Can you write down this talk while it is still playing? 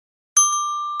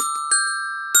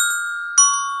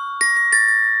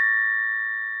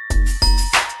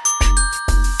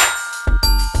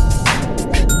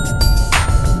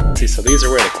so these are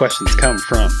where the questions come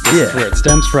from. This is where it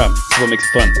stems from. This is what makes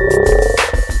it fun.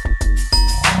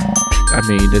 I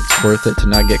mean, it's worth it to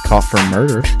not get caught for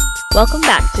murder. Welcome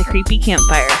back to Creepy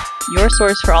Campfire, your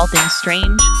source for all things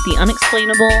strange, the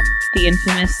unexplainable, the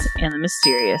infamous, and the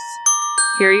mysterious.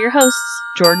 Here are your hosts,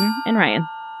 Jordan and Ryan.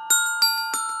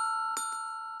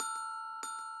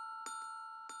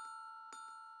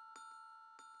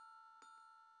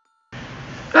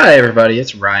 Hi everybody,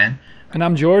 it's Ryan. And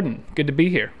I'm Jordan. Good to be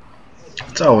here.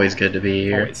 It's always good to be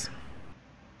here. Always.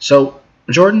 So,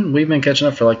 Jordan, we've been catching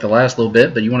up for like the last little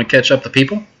bit, but you want to catch up the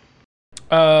people?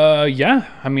 Yeah.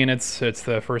 I mean, it's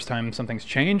the first time something's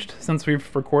changed since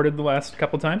we've recorded the last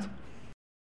couple times.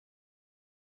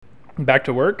 Back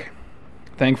to work,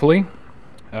 thankfully.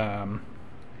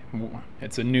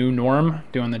 It's a new norm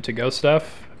doing the to-go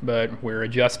stuff, but we're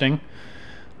adjusting,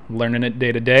 learning it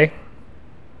day to day.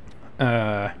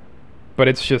 But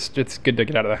it's good to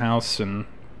get out of the house and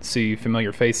see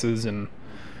familiar faces and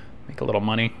make a little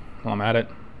money while I'm at it.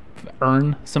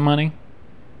 Earn some money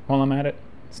while I'm at it.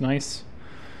 It's nice.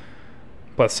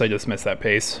 Plus, I just miss that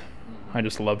pace. I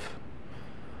just love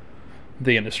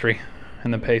the industry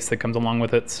and the pace that comes along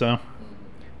with it. So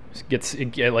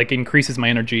it increases my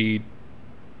energy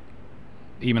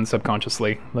even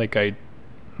subconsciously.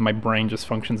 My brain just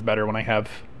functions better when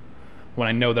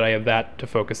I know that I have that to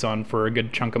focus on for a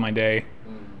good chunk of my day,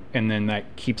 and then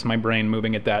that keeps my brain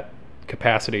moving at that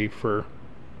capacity for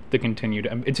the continued.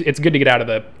 It's good to get out of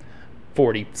the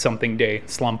 40-something day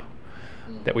slump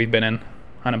that we've been in,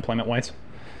 unemployment-wise.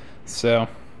 So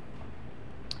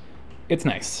it's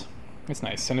nice. It's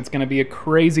nice, and it's going to be a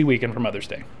crazy weekend for Mother's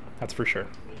Day. That's for sure.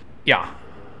 Yeah,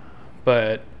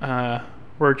 but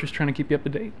we're just trying to keep you up to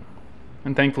date,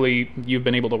 and thankfully you've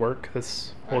been able to work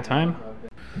this whole time.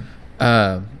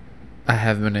 I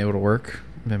have been able to work.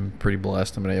 I've been pretty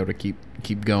blessed. I've been able to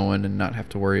keep going and not have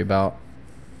to worry about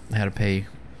how to pay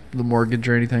the mortgage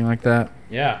or anything like that.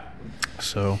 Yeah.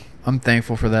 So I'm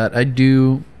thankful for that. I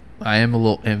am a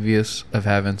little envious of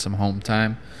having some home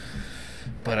time,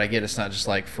 but I get it's not just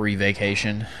like free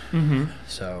vacation. Mm-hmm.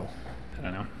 So I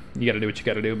don't know. You got to do what you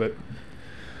got to do, but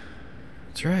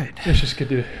that's right. It's good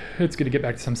to get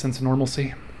back to some sense of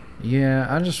normalcy. Yeah,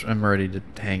 I'm ready to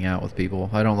hang out with people.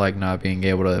 I don't like not being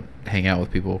able to hang out with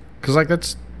people because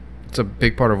it's a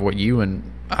big part of what you and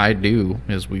I do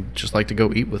is we just like to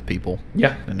go eat with people.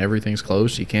 Yeah. And everything's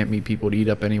closed. You can't meet people to eat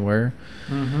up anywhere.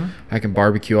 Mm-hmm. I can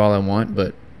barbecue all I want,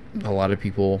 but a lot of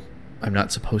people, I'm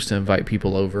not supposed to invite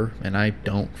people over, and I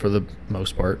don't for the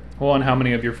most part. Well, and how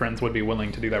many of your friends would be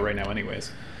willing to do that right now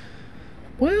anyways?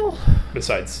 Well,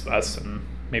 besides us and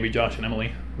maybe Josh and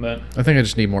Emily, but I think I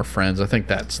just need more friends. I think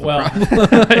that's the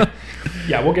problem.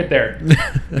 Yeah, we'll get there.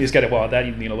 You just got to, that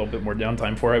you need a little bit more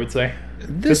downtime for, I would say.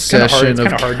 This session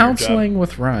of counseling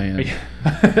with Ryan.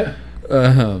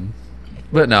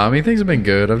 But no, I mean, things have been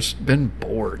good. I've just been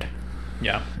bored.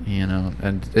 Yeah.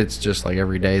 And it's just like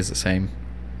every day is the same.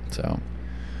 So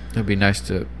it'd be nice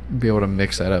to be able to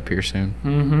mix that up here soon.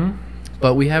 Mm-hmm.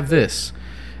 But we have this.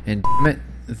 And damn it,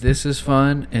 this is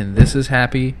fun, and this is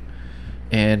happy.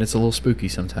 And it's a little spooky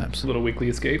sometimes. A little weekly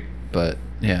escape. But,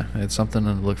 yeah, it's something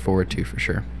to look forward to for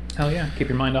sure. Hell yeah. Keep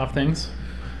your mind off things.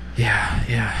 Yeah.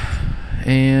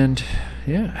 And,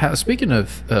 yeah, speaking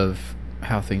of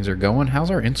how things are going, how's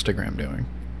our Instagram doing?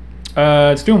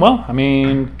 It's doing well. I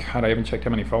mean, God, I haven't checked how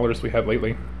many followers we have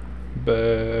lately.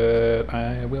 But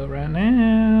I will right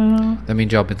now. That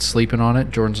means y'all been sleeping on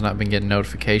it? Jordan's not been getting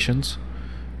notifications?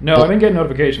 No, I've been getting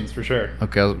notifications for sure.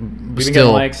 Okay, we've been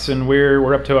getting likes, and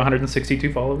we're up to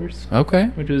 162 followers. Okay,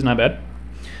 which is not bad.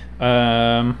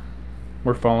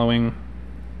 We're following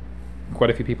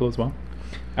quite a few people as well.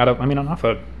 Off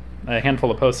a handful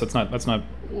of posts. That's not.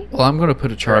 Well, I'm going to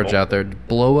put a charge out there.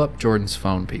 Blow up Jordan's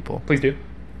phone, people. Please do.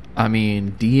 I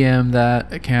mean, DM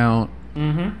that account.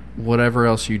 Mm-hmm. Whatever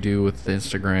else you do with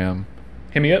Instagram,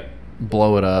 hit me up.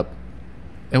 Blow it up,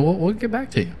 and we'll get back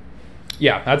to you.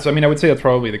 Yeah, I would say that's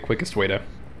probably the quickest way to,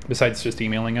 besides just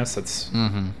emailing us. That's.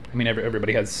 Mm-hmm. I mean,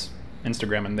 everybody has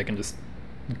Instagram, and they can just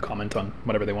comment on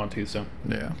whatever they want to. So.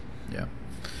 Yeah.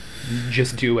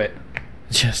 Just do it.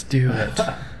 Just do it.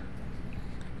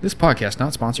 This podcast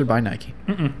not sponsored by Nike.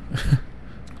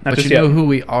 But you know who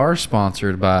we are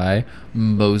sponsored by?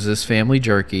 Moses Family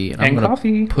Jerky. And I'm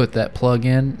going to put that plug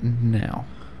in now.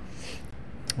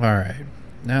 All right.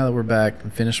 Now that we're back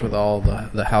and finished with all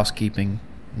the housekeeping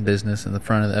business in the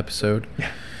front of the episode,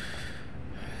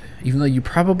 even though you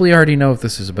probably already know what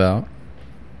this is about,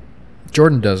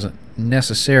 Jordan doesn't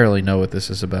necessarily know what this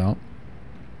is about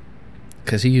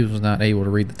because he was not able to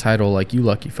read the title like you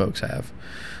lucky folks have.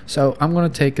 So I'm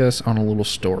going to take us on a little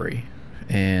story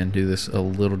and do this a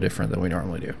little different than we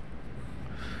normally do.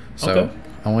 So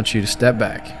I want you to step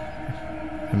back.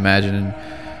 Imagine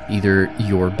either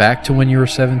you're back to when you were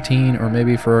 17, or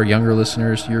maybe for our younger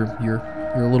listeners, you're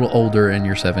a little older and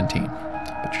you're 17.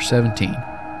 But you're 17.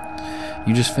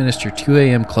 You just finished your 2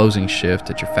 a.m. closing shift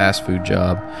at your fast food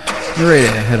job. You're ready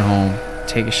to head home,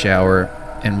 take a shower,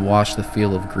 and wash the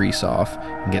feel of grease off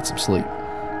and get some sleep.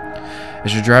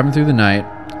 As you're driving through the night,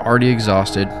 already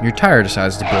exhausted, your tire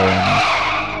decides to blow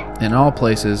on you. In all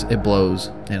places, it blows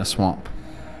in a swamp.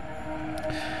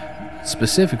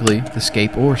 Specifically, the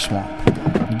Scape Ore Swamp.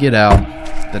 You get out,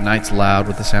 the night's loud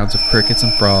with the sounds of crickets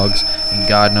and frogs, and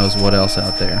God knows what else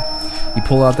out there. You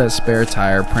pull out that spare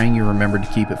tire, praying you remembered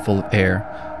to keep it full of air.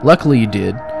 Luckily you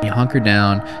did. You hunker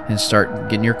down and start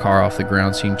getting your car off the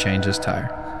ground so you can change this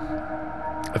tire.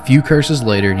 A few curses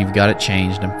later, and you've got it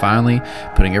changed, and finally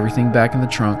putting everything back in the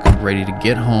trunk, ready to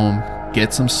get home,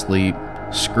 get some sleep,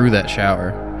 screw that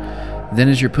shower. Then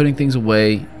as you're putting things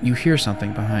away, you hear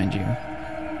something behind you.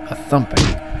 A thumping.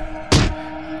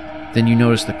 Then you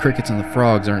notice the crickets and the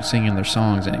frogs aren't singing their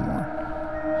songs anymore.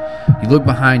 You look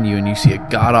behind you and you see a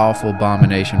god-awful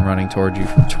abomination running toward you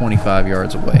from 25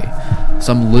 yards away.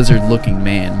 Some lizard-looking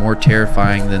man, more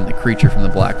terrifying than the creature from the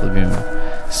Black Lagoon.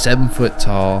 7 foot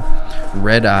tall,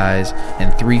 red eyes,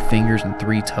 and 3 fingers and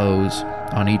 3 toes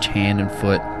on each hand and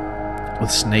foot,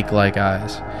 with snake-like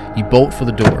eyes. You bolt for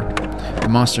the door. The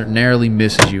monster narrowly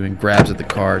misses you and grabs at the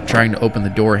car, trying to open the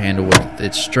door handle with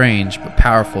its strange but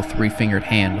powerful 3-fingered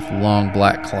hand with long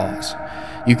black claws.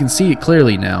 You can see it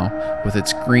clearly now, with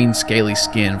its green scaly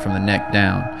skin from the neck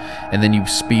down, and then you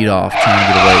speed off, trying to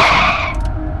get away from it.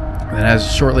 And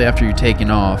as shortly after you're taking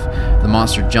off, the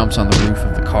monster jumps on the roof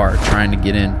of the car, trying to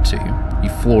get into you. You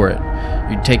floor it.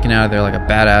 You're taken out of there like a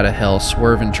bat out of hell,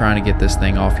 swerving, trying to get this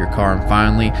thing off your car, and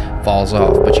finally falls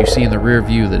off. But you see in the rear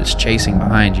view that it's chasing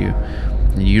behind you,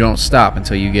 and you don't stop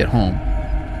until you get home.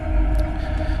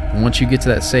 And once you get to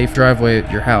that safe driveway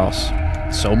at your house,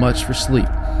 so much for sleep.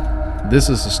 This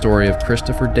is the story of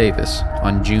Christopher Davis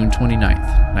on June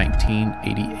 29th,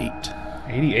 1988.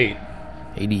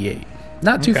 88.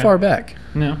 Not too far back.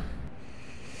 No.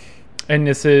 And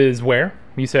this is where?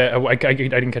 You said, I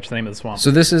didn't catch the name of the swamp.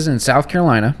 So this is in South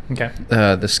Carolina. Okay.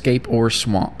 The Scape Ore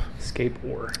Swamp. Scape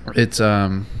Ore. It's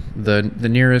the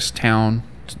nearest town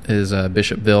is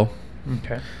Bishopville.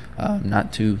 Okay.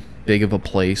 Not too big of a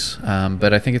place,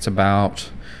 but I think it's about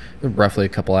roughly a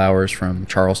couple hours from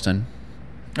Charleston.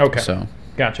 Okay. So.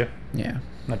 Gotcha. Yeah.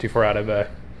 Not too far out of the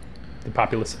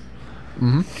populace.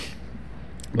 Mm-hmm.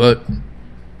 But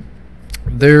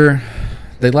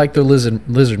they like the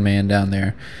lizard man down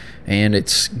there, and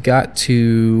it's got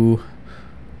to.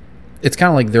 It's kind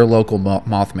of like their local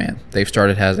Mothman. They've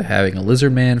started having a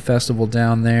lizard man festival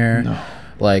down there. No.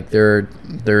 Like they're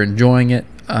enjoying it.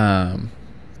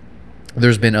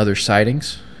 There's been other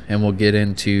sightings, and we'll get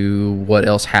into what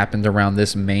else happened around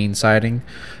this main sighting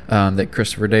that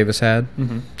Christopher Davis had,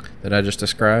 that I just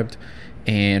described,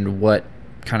 and what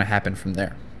kind of happened from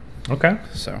there. Okay.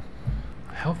 So,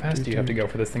 how fast do you have to go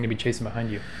for this thing to be chasing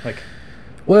behind you?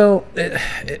 Well,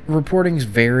 reportings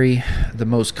vary. The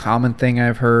most common thing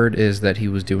I've heard is that he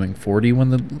was doing 40 when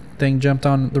the thing jumped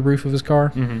on the roof of his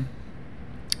car. Mm-hmm.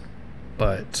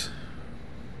 But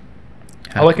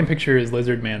all I can picture is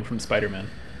Lizard Man from Spider-Man.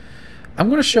 I'm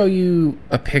going to show you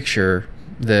a picture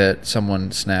that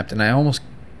someone snapped, and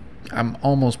I'm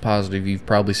almost positive you've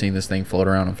probably seen this thing float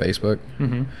around on Facebook.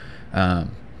 Mm-hmm.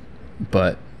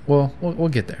 But we'll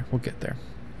get there. We'll get there.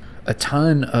 A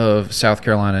ton of South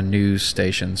Carolina news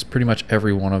stations, pretty much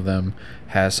every one of them,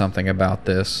 has something about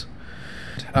this.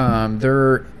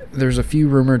 There's a few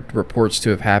rumored reports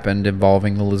to have happened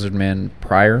involving the Lizard Man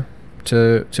prior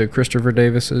to Christopher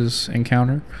Davis's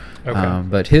encounter. Okay.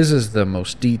 But his is the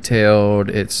most detailed.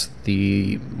 It's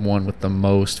the one with the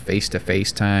most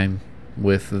face-to-face time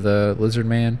with the Lizard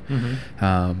Man.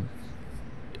 Mm-hmm.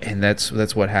 And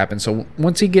that's what happened. So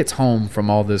once he gets home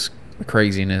from all this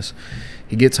craziness,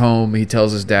 he gets home, he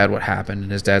tells his dad what happened,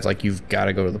 and his dad's like, "You've got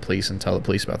to go to the police and tell the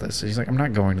police about this." He's like, "I'm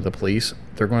not going to the police.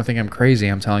 They're going to think I'm crazy.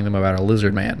 I'm telling them about a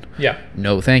lizard man." Yeah.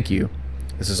 No, thank you.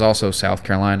 This is also South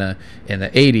Carolina in the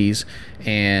 80s,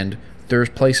 and there's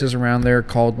places around there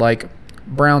called like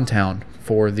Browntown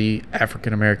for the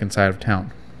African American side of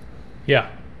town. Yeah.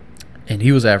 And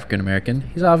he was African American.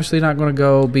 He's obviously not going to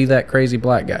go be that crazy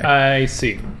black guy. I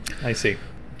see.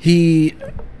 He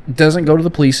doesn't go to the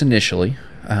police initially.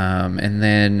 And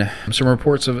then some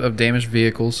reports of damaged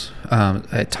vehicles.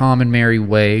 Tom and Mary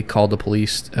Way called the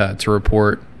police to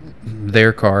report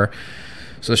their car.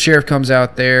 So the sheriff comes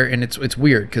out there, and it's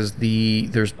weird because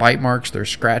there's bite marks, there's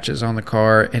scratches on the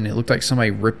car, and it looked like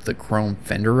somebody ripped the chrome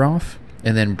fender off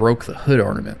and then broke the hood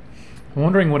ornament. I'm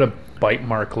wondering what a bite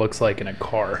mark looks like in a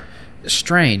car.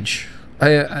 Strange.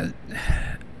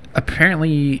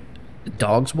 Apparently,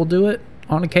 dogs will do it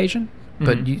on occasion,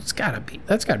 but that's got to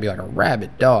be like a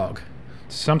rabid dog.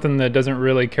 Something that doesn't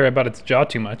really care about its jaw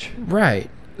too much. Right.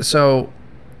 So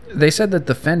they said that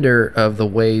the fender of the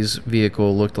Waze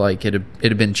vehicle looked like it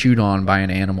had been chewed on by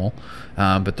an animal,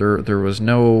 but there was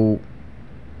no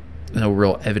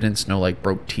real evidence, no like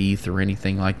broke teeth or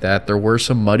anything like that. There were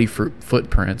some muddy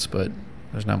footprints, but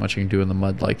there's not much you can do in the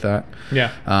mud like that.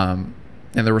 Yeah. And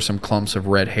there were some clumps of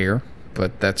red hair,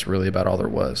 but that's really about all there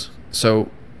was. So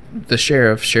the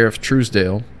Sheriff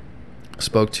Truesdale,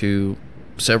 spoke to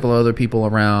several other people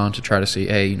around to try to see,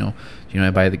 hey,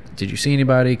 did you see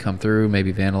anybody come through,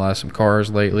 maybe vandalize some cars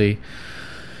lately?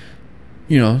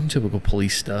 Typical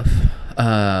police stuff.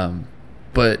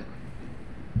 But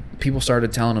people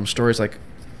started telling him stories like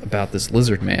about this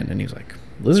lizard man, and he was like,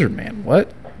 lizard man,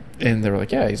 what? And they were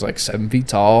like, yeah, he's like 7 feet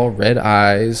tall, red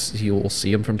eyes. You'll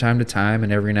see him from time to time,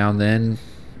 and every now and then,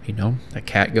 a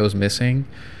cat goes missing,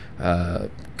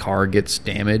 car gets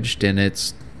damaged, and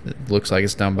it looks like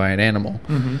it's done by an animal.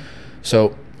 Mm-hmm.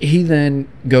 So he then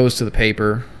goes to the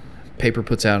paper. Paper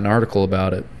puts out an article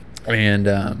about it, and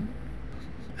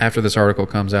after this article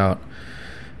comes out,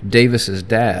 Davis's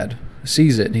dad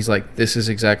sees it, and he's like, this is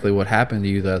exactly what happened to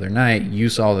you the other night. You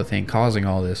saw the thing causing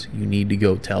all this. You need to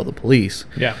go tell the police.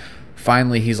 Yeah.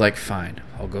 Finally, he's like, fine,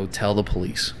 I'll go tell the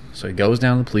police. So he goes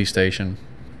down to the police station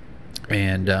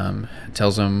and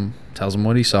tells them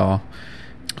what he saw.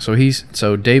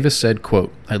 So Davis said,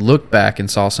 quote, I looked back and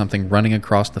saw something running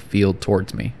across the field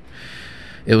towards me.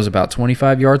 It was about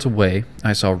 25 yards away.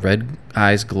 I saw red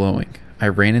eyes glowing. I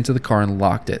ran into the car and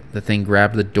locked it. The thing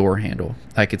grabbed the door handle.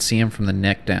 I could see him from the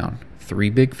neck down. 3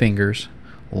 big fingers,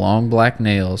 long black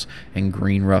nails, and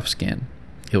green rough skin.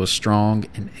 It was strong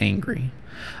and angry.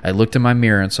 I looked in my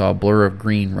mirror and saw a blur of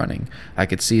green running. I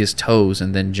could see his toes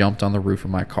and then jumped on the roof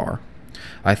of my car.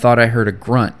 I thought I heard a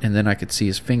grunt, and then I could see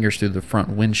his fingers through the front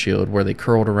windshield where they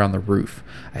curled around the roof.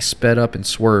 I sped up and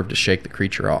swerved to shake the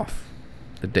creature off.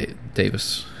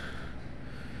 Davis.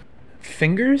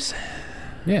 Fingers?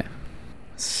 Yeah.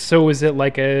 So is it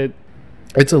like a...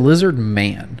 It's a lizard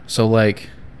man. So, like,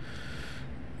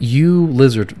 you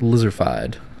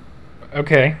lizardified.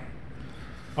 Okay.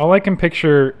 All I can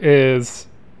picture is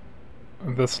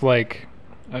this, like...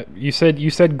 you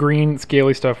said green,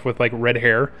 scaly stuff with, like, red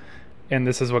hair. And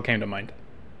this is what came to mind.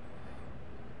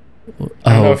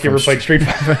 I don't know if you ever played Street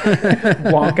Fighter.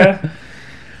 Blanca.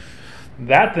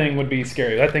 That thing would be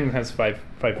scary. That thing has five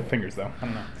fingers, though. I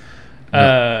don't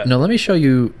know. No, let me show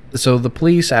you. So the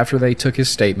police, after they took his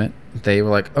statement, they were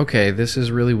like, okay, this is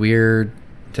really weird.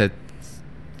 That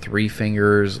 3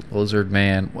 fingers, lizard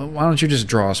man. Well, why don't you just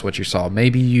draw us what you saw?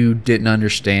 Maybe you didn't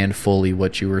understand fully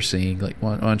what you were seeing. Like,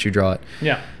 why don't you draw it?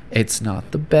 Yeah. It's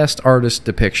not the best artist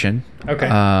depiction. Okay.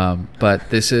 But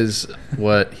this is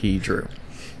what he drew.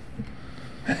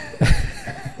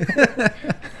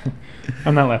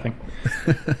 I'm not laughing.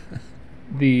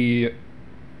 The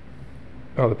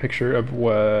picture of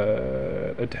what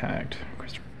attacked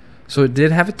Christopher. So it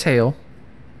did have a tail.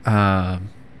 I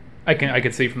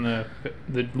could see from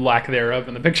the lack thereof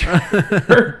in the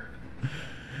picture.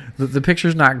 The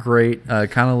picture's not great.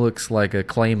 Kind of looks like a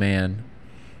Clayman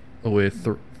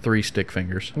with 3 stick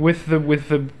fingers. With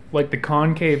the like the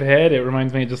concave head, it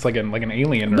reminds me of just like an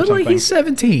alien or something. But like he's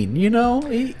 17,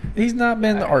 he's not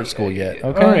been to art school yet.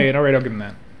 Okay. All right, I'll give him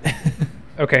that.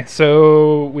 Okay,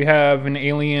 so we have an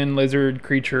alien lizard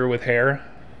creature with hair.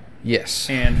 Yes.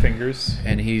 And fingers.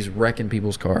 And he's wrecking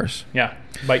people's cars. Yeah,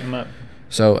 biting them up.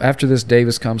 So after this,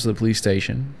 Davis comes to the police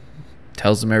station,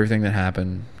 tells them everything that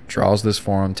happened, draws this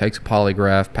for him, takes a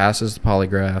polygraph, passes the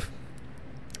polygraph,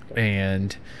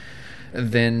 and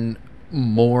then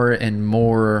more and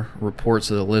more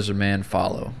reports of the lizard man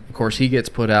follow. Of course, he gets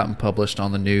put out and published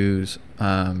on the news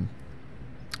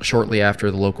shortly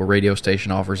after the local radio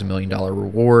station offers $1 million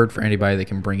reward for anybody that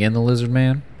can bring in the lizard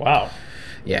man. Wow.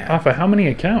 Yeah. Off of how many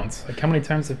accounts? Like, how many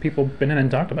times have people been in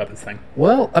and talked about this thing?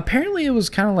 Well, apparently it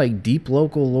was kind of like deep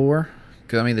local lore.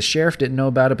 Because, the sheriff didn't know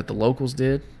about it, but the locals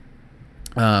did.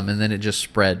 And then it just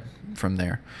spread from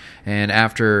there. And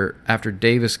after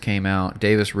Davis came out,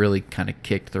 Davis really kind of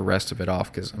kicked the rest of it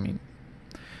off. Because,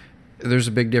 there's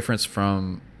a big difference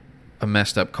from a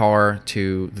messed up car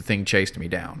to the thing chased me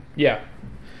down. Yeah.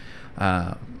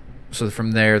 So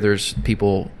from there, there's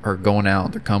people are going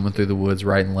out. They're coming through the woods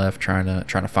right and left, trying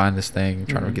to find this thing,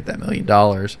 trying to get that $1 million.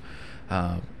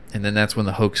 And then that's when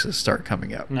the hoaxes start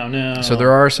coming up. No. So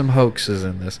there are some hoaxes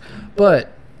in this,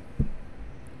 but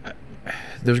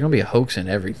there's going to be a hoax in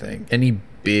everything. Any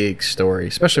big story,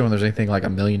 especially when there's anything like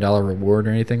 $1 million reward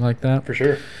or anything like that. For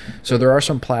sure. So there are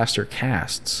some plaster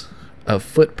casts of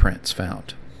footprints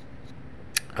found.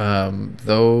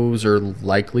 Those are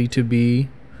likely to be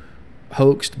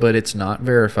hoaxed, but it's not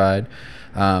verified.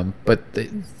 But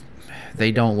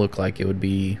they don't look like it would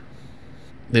be.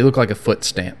 They look like a foot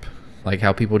stamp, like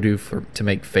how people do to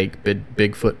make fake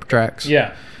Bigfoot tracks.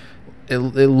 Yeah. It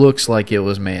looks like it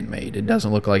was man-made. It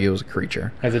doesn't look like it was a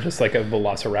creature. Is it just like a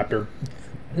velociraptor?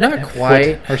 Not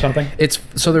quite. Or something?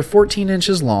 So they're 14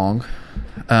 inches long,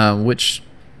 which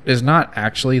is not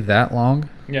actually that long.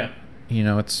 Yeah. You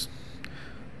know, it's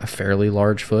a fairly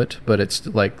large foot, but it's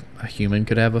like a human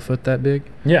could have a foot that big.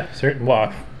 Yeah, certain.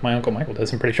 Well, my Uncle Michael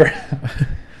does, I'm pretty sure.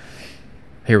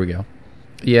 Here we go.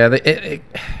 Yeah, it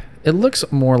looks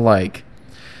more like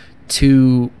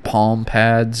 2 palm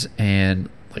pads and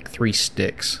like 3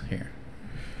 sticks here.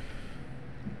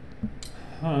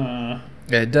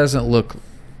 It doesn't look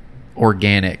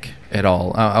organic at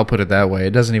all. I'll put it that way.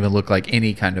 It doesn't even look like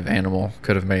any kind of animal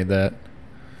could have made that.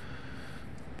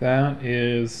 That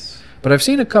is. But I've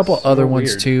seen a couple other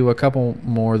ones weird. too. A couple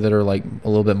more that are like a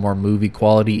little bit more movie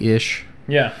quality ish.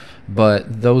 Yeah.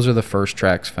 But those are the first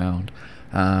tracks found.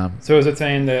 So is it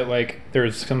saying that like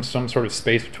there's some sort of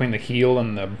space between the heel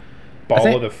and the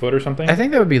ball of the foot or something? I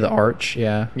think that would be the arch.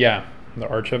 Yeah. Yeah, the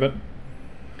arch of it,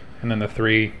 and then the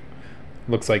 3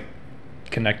 looks like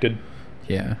connected.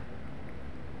 Yeah.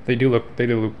 They do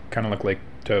kind of look like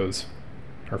toes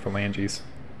or phalanges.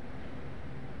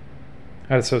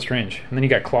 That is so strange. And then you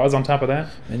got claws on top of that.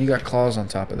 And you got claws on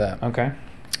top of that. Okay.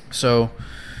 So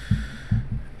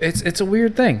it's a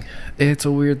weird thing. It's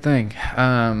a weird thing.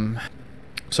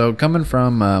 So coming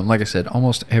from, like I said,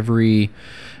 almost every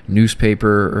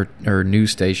newspaper or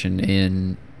news station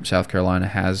in South Carolina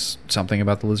has something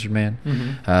about the lizard man.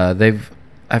 Mm-hmm.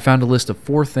 I found a list of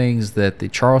 4 things that the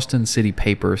Charleston City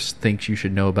paper thinks you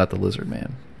should know about the lizard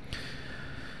man.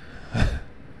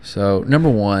 So, number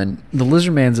 1, the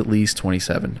lizard man's at least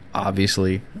 27,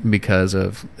 obviously, because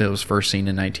it was first seen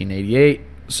in 1988.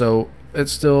 So,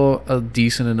 it's still a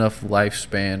decent enough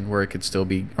lifespan where it could still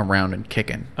be around and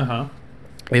kicking. Uh-huh.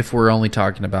 If we're only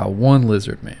talking about one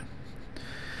lizard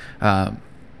man.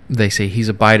 They say he's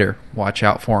a biter. Watch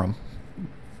out for him.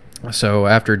 So,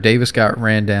 after Davis got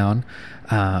ran down...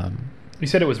 you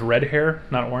said it was red hair,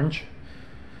 not orange?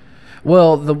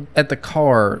 Well, at the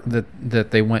car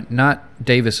that they went, not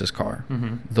Davis's car,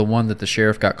 mm-hmm. the one that the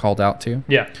sheriff got called out to.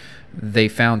 Yeah. They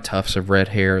found tufts of red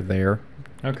hair there.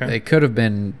 Okay. It could have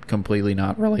been completely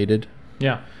not related.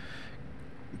 Yeah.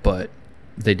 But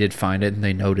they did find it and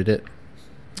they noted it.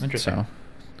 Interesting.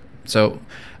 So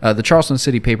the Charleston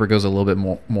City paper goes a little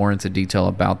bit more into detail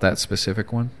about that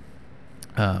specific one.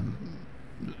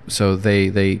 So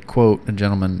they quote a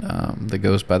gentleman that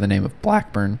goes by the name of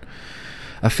Blackburn.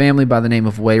 A family by the name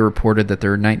of Way reported that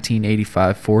their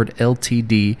 1985 Ford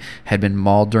LTD had been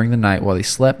mauled during the night while they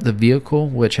slept. The vehicle,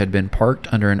 which had been parked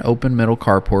under an open metal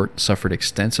carport, suffered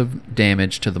extensive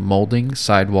damage to the molding,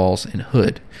 sidewalls, and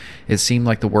hood. It seemed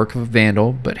like the work of a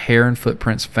vandal, but hair and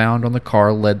footprints found on the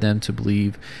car led them to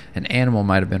believe an animal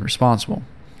might have been responsible.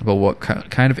 But what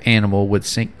kind of animal would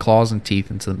sink claws and teeth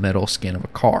into the metal skin of a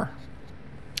car?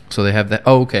 So they have that.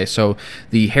 Oh, okay. So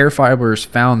the hair fibers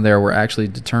found there were actually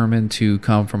determined to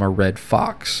come from a red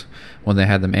fox when they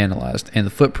had them analyzed. And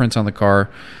the footprints on the car,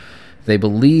 they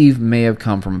believe, may have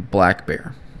come from a black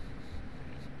bear.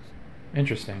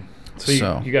 Interesting.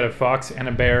 So you got a fox and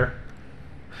a bear.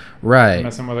 Right.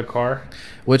 Messing with a car.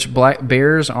 Which black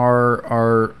bears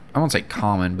are I won't say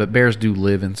common, but bears do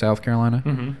live in South Carolina.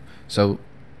 Mm-hmm. So,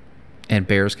 and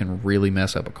bears can really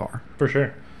mess up a car. For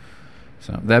sure.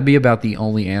 So that'd be about the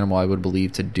only animal I would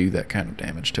believe to do that kind of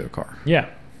damage to a car. Yeah.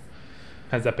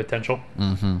 Has that potential.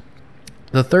 Mm-hmm.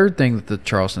 The third thing that the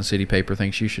Charleston City paper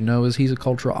thinks you should know is he's a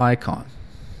cultural icon.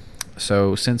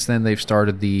 So since then they've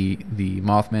started the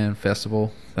Mothman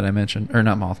Festival that I mentioned, or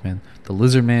not Mothman, the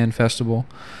Lizard Man Festival.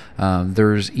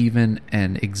 There's even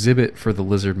an exhibit for the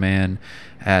Lizard Man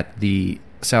at the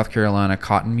South Carolina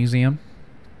Cotton Museum.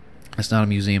 It's not a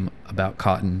museum about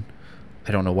cotton.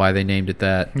 I don't know why they named it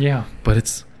that. Yeah. But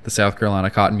it's the South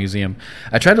Carolina Cotton Museum.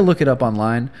 I tried to look it up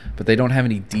online, but they don't have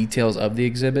any details of the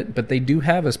exhibit. But they do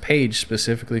have a page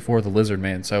specifically for the Lizard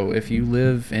Man. So if you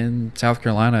live in South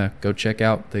Carolina, go check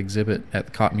out the exhibit at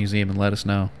the Cotton Museum and let us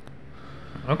know.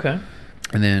 Okay.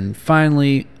 And then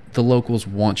finally, the locals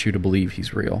want you to believe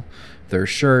he's real. There's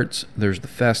shirts, there's the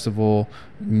festival,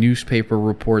 newspaper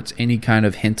reports, any kind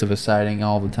of hint of a sighting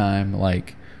all the time.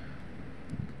 Like,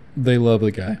 they love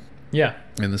the guy. Yeah.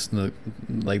 And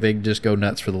they just go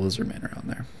nuts for the Lizard Man around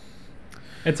there.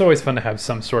 It's always fun to have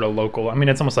some sort of local. I mean,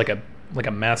 it's almost like a like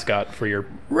a mascot for your...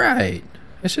 Right.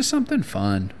 It's just something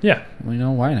fun. Yeah.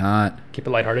 Why not? Keep it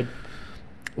lighthearted.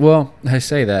 Well, I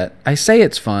say that. I say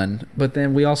it's fun, but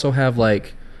then we also have,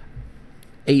 like,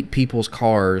 8 people's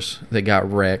cars that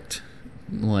got wrecked,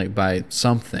 like, by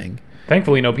something.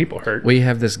 Thankfully, no people hurt. We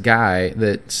have this guy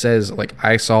that says, like,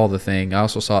 I saw the thing. I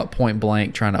also saw it point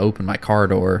blank trying to open my car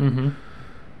door. Mm-hmm.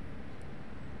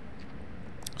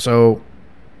 So,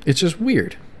 it's just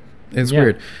weird. It's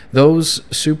weird. Those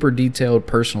super detailed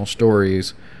personal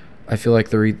stories, I feel like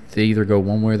they either go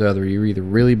one way or the other. You either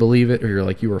really believe it or you're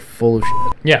like, you are full of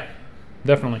shit. Yeah,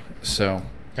 definitely. So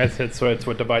it's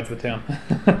what divides the town.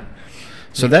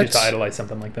 So that's to idolize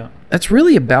something like that. That's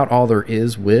really about all there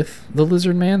is with the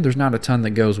Lizard Man. There's not a ton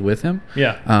that goes with him.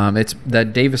 Yeah. It's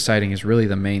that Davis sighting is really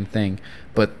the main thing,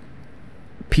 but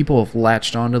people have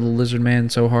latched onto the Lizard Man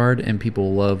so hard, and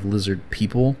people love lizard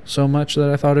people so much that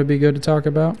I thought it'd be good to talk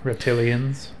about.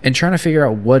 Reptilians. And trying to figure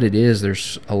out what it is,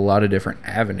 there's a lot of different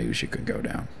avenues you can go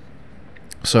down.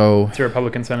 So it's a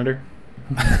Republican senator.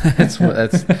 it's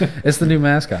the new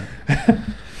mascot.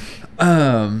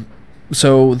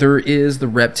 So there is the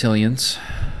reptilians.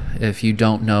 If you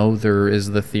don't know, there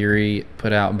is the theory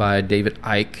put out by David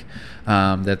Icke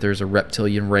that there's a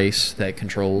reptilian race that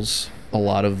controls a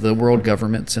lot of the world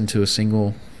governments into a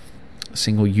single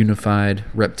unified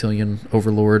reptilian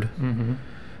overlord. Mm-hmm.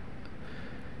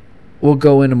 We'll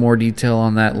go into more detail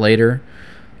on that later.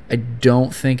 I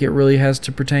don't think it really has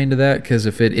to pertain to that, because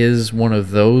if it is one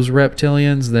of those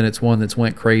reptilians, then it's one that's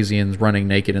went crazy and is running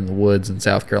naked in the woods in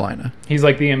South Carolina. He's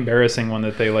like the embarrassing one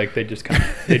that they just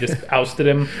ousted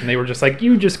him, and they were just like,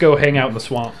 you just go hang out in the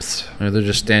swamps. Or they're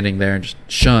just standing there and just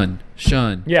shun,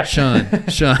 yeah, shun.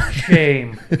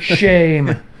 Shame.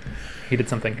 He did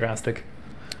something drastic.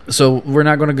 So we're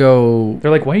not going to go...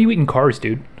 They're like, why are you eating cars,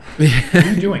 dude? What are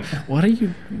you doing?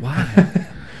 Why?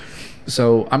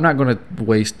 So I'm not going to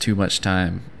waste too much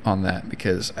time on that,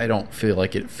 because I don't feel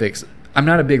like it fixes... I'm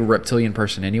not a big reptilian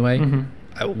person anyway.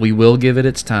 Mm-hmm. We will give it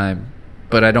its time,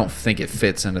 but I don't think it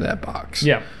fits into that box.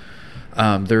 Yeah.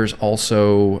 There's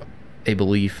also a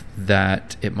belief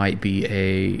that it might be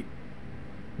a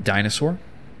dinosaur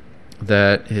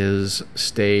that is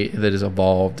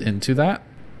evolved into that.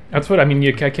 That's what I mean.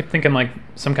 I kept thinking like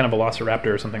some kind of velociraptor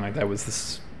or something like that was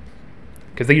this,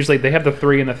 because they have the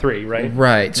 3 and the 3, right?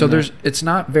 Right. So it's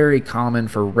not very common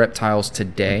for reptiles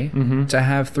today to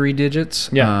have 3 digits.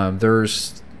 Yeah.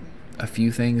 There's a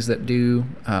few things that do,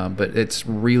 but it's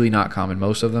really not common.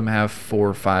 Most of them have 4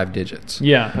 or 5 digits.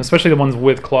 Yeah, especially the ones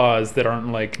with claws that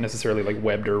aren't like necessarily like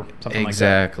webbed or something like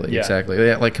that. Exactly.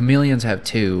 Yeah, like chameleons have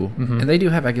 2, and they do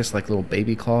have, I guess, like little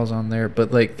baby claws on there,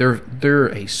 but like they're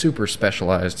a super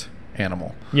specialized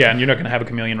animal. Yeah, and you're not going to have a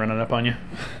chameleon running up on you.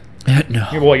 No.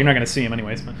 Well, you're not going to see him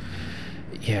anyways. But.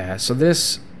 Yeah, so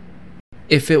this,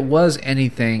 if it was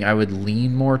anything, I would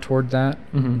lean more toward that,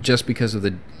 just because of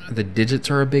the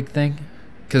digits are a big thing,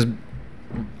 because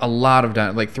a lot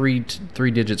of three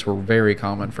digits were very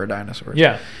common for dinosaurs.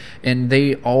 Yeah, and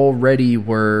they already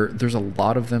were. There's a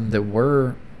lot of them that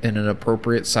were in an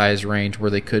appropriate size range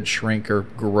where they could shrink or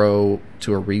grow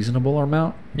to a reasonable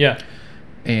amount. Yeah,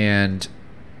 and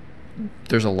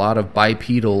there's a lot of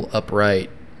bipedal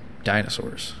upright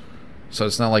dinosaurs. So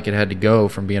it's not like it had to go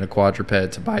from being a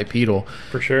quadruped to bipedal.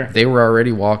 For sure. They were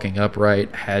already walking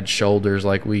upright, had shoulders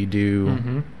like we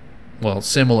do, well,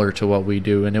 similar to what we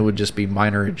do, and it would just be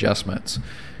minor adjustments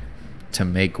to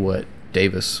make what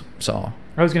Davis saw.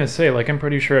 I was going to say, like, I'm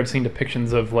pretty sure I've seen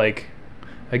depictions of, like,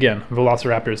 again,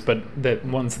 velociraptors, but that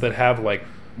ones that have, like,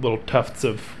 little tufts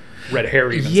of red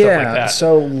hair even, stuff like that. Yeah,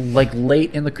 so, like,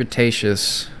 late in the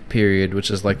Cretaceous period,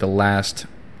 which is, like, the last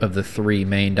of the 3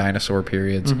 main dinosaur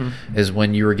periods, is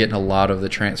when you were getting a lot of the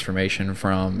transformation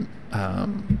from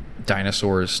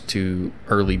dinosaurs to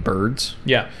early birds.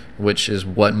 Yeah. Which is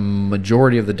what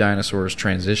majority of the dinosaurs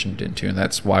transitioned into, and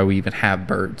that's why we even have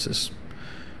birds, is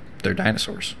they're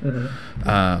dinosaurs.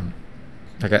 I'm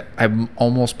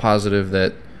almost positive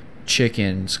that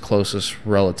chicken's closest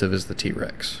relative is the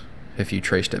T-Rex, if you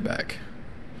traced it back.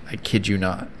 I kid you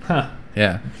not. Huh.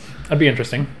 Yeah. That'd be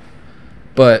interesting.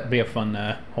 But it'd be a fun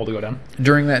hole to go down.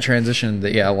 During that transition,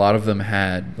 a lot of them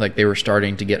had, like, they were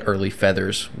starting to get early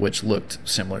feathers, which looked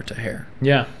similar to hair.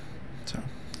 Yeah. So.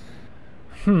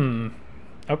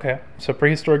 Okay. So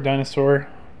prehistoric dinosaur,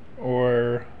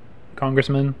 or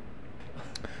congressman,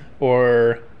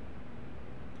 or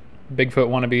Bigfoot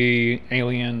wannabe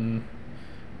alien.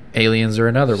 Aliens are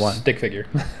another one. Stick figure.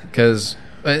 Because,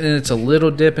 and it's a little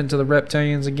dip into the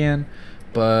reptilians again,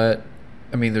 but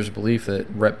I mean, there's a belief that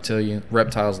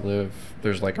reptiles live.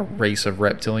 There's like a race of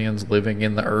reptilians living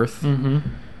in the earth.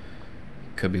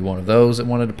 Could be one of those that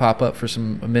wanted to pop up for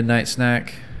a midnight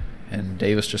snack, and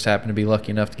Davis just happened to be lucky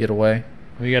enough to get away.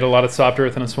 We got a lot of soft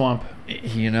earth in a swamp.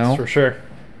 That's for sure.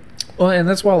 Well, and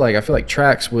that's why, like, I feel like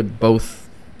tracks would both,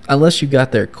 unless you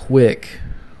got there quick.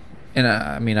 And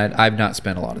I mean, I've not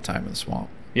spent a lot of time in the swamp,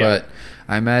 but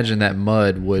I imagine that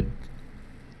mud would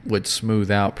smooth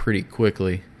out pretty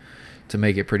quickly to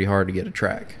make it pretty hard to get a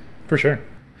track. For sure.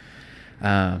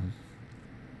 And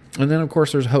then, of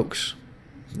course, there's hoax.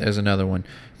 There's another one.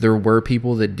 There were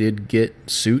people that did get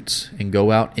suits and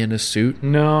go out in a suit.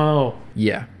 No.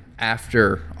 Yeah.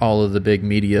 After all of the big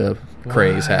media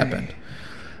craze happened.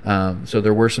 So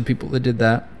there were some people that did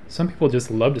that. Some people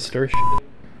just love to stir shit.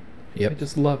 Yep. They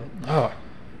just love it. Oh.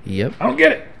 Yep. I don't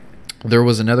get it. There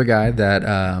was another guy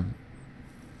that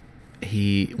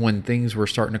when things were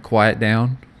starting to quiet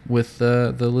down with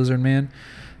the lizard man,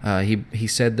 he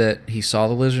said that he saw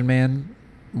the lizard man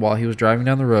while he was driving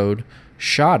down the road,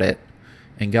 shot it,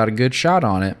 and got a good shot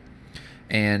on it,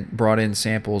 and brought in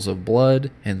samples of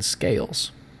blood and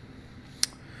scales.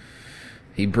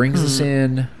 He brings this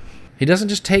in. He doesn't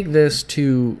just take this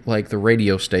to, like, the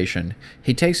radio station.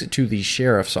 He takes it to the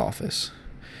sheriff's office.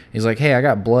 He's like, hey, I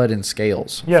got blood and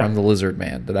scales from the lizard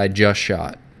man that I just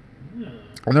shot. And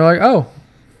they're like, oh,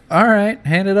 all right,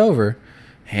 hand it over.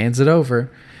 Hands it over.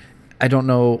 I don't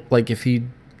know, like, if he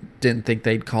didn't think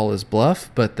they'd call his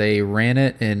bluff, but they ran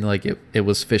it, and, like, it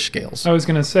was fish scales. I was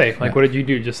going to say, like, what did you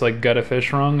do? Just, like, gut a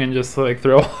fish wrong and just, like,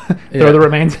 throw the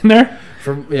remains in there?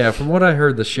 From what I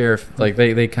heard, the sheriff, like,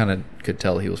 they kind of could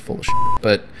tell he was full of shit.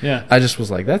 But I just was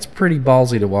like, that's pretty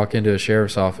ballsy to walk into a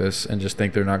sheriff's office and just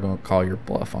think they're not going to call your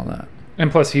bluff on that.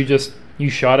 And plus, you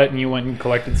shot it and you went and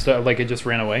collected stuff, like, it just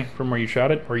ran away from where you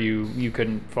shot it, or you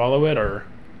couldn't follow it, or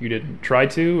you didn't try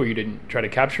to, or you didn't try to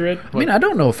capture it? I mean, I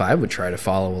don't know if I would try to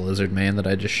follow a lizard man that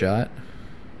I just shot.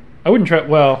 I wouldn't try.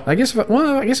 Well, I guess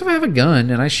if I have a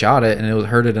gun and I shot it and it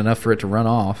hurt it enough for it to run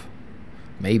off,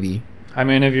 maybe. I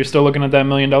mean, if you're still looking at that $1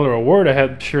 million reward,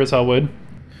 I sure as hell would.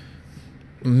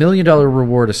 $1 million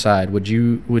reward aside,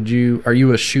 are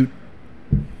you a shoot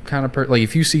kind of person? Like,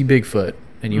 if you see Bigfoot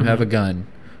and you have a gun,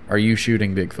 are you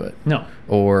shooting Bigfoot? No.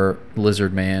 Or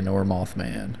lizard man or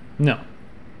Mothman? No.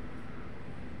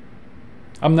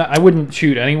 I'm not. I wouldn't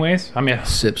shoot anyways. I mean,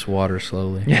 sips water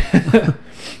slowly.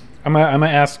 I'm a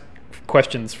ask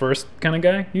questions first kind of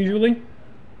guy usually.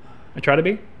 I try to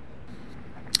be.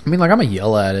 I mean, like, I'm gonna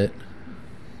yell at it,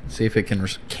 see if it can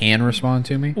respond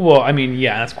to me. Well, I mean,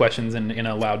 ask questions in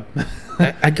a loud.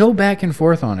 I go back and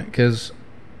forth on it because,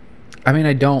 I mean,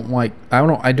 I don't want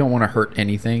to hurt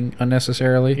anything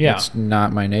unnecessarily. Yeah. It's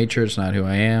not my nature. It's not who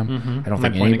I am. Mm-hmm. I don't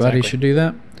think anybody should do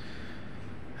that.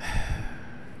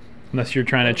 Unless you're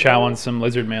trying to chow on some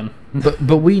lizard man.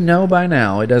 But we know by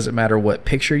now it doesn't matter what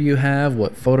picture you have,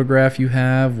 what photograph you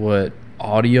have, what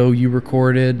audio you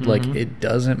recorded. Mm-hmm. Like, it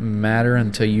doesn't matter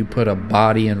until you put a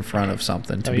body in front of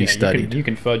something to be studied. You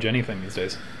can fudge anything these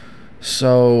days.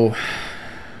 So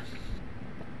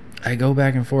I go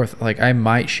back and forth. Like, I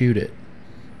might shoot it.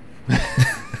 Is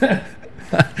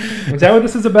that what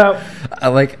this is about?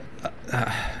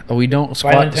 We don't.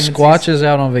 Squatch is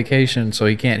out on vacation, so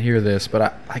he can't hear this.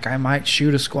 But I might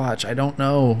shoot a Squatch. I don't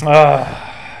know.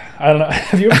 I don't know.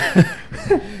 Have you?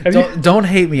 Don't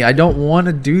hate me. I don't want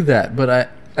to do that, but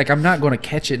I'm not going to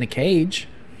catch it in a cage.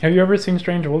 Have you ever seen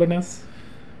Strange Wilderness?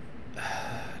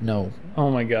 No.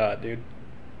 Oh my god, dude!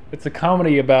 It's a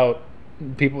comedy about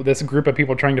this group of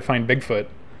people trying to find Bigfoot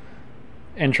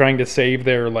and trying to save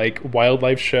their, like,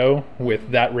 wildlife show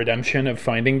with that redemption of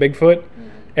finding Bigfoot.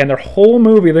 And their whole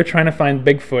movie, they're trying to find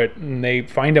Bigfoot, and they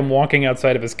find him walking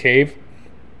outside of his cave.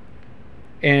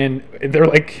 And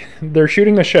they're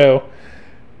shooting the show,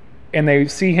 and they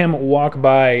see him walk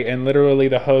by, and literally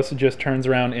the host just turns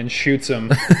around and shoots him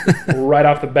right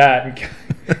off the bat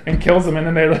and kills him. And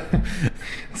then they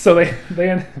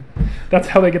that's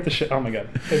how they get the shit. Oh my god!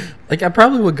 Like, I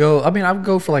probably would go. I mean, I would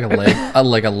go for like a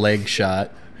leg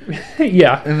shot.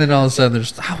 Yeah. And then all of a sudden,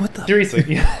 there's what the seriously.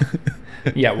 Yeah.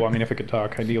 Yeah, well, I mean, if it could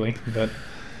talk, ideally, but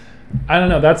I don't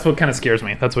know. That's what kind of scares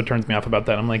me. That's what turns me off about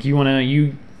that. I'm like,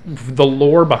 the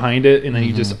lore behind it, and then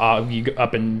you just you go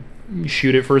up and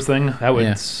shoot it first thing. That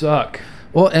would suck.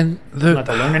 Well, and not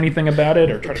to learn anything about it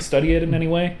or try to study it in any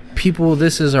way. People,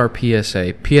 this is our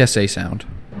PSA sound.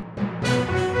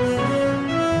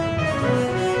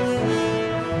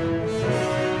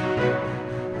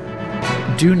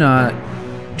 Do not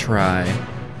try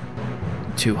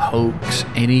to hoax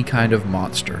any kind of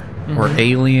monster or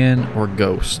alien or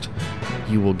ghost.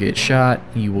 You will get shot.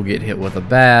 You will get hit with a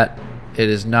bat. It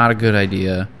is not a good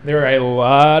idea. There are a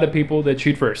lot of people that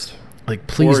shoot first. Like,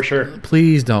 please,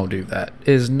 please don't do that. It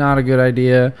is not a good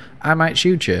idea. I might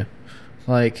shoot you,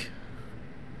 Like,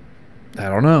 I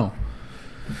don't know.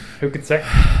 Who could say?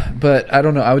 But I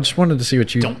don't know. I just wanted to see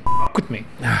what you... Don't f*** with me.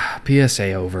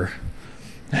 PSA over.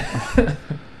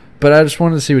 But I just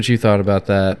wanted to see what you thought about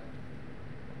that.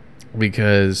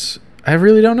 Because I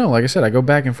really don't know. Like I said, I go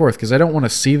back and forth because I don't want to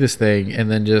see this thing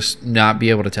and then just not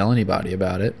be able to tell anybody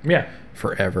about it. Yeah.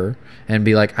 Forever. And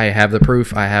be like, I have the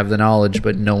proof, I have the knowledge,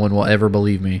 but no one will ever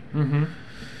believe me. Mm-hmm.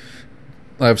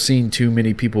 I've seen too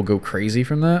many people go crazy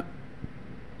from that.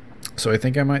 So I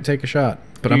think I might take a shot.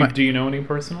 But do you know any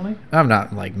personally? I've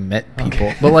not met people,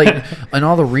 okay. But in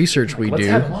all the research we let's do,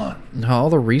 have them on. All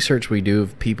the research we do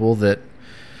of people that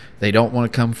they don't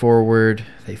want to come forward,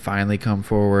 they finally come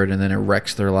forward, and then it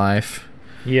wrecks their life.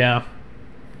 Yeah,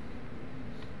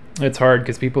 it's hard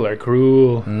because people are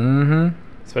cruel,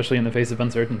 especially in the face of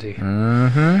uncertainty.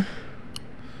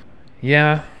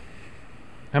 Yeah,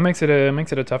 that makes it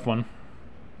a tough one.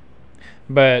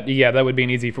 But yeah, that would be an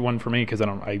easy one for me because I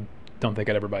don't think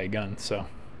I'd ever buy a gun, so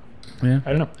yeah,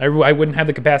 I don't know. I wouldn't have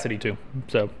the capacity to,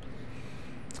 so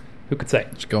who could say?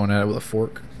 Just going at it with a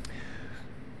fork.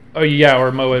 Oh yeah,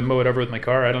 or mow it over with my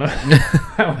car. I don't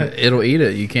know. It'll eat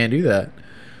it. You can't do that.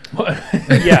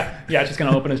 yeah, it's just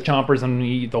gonna open its chompers and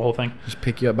eat the whole thing. Just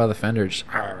pick you up by the fender.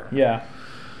 Yeah.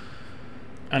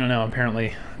 I don't know.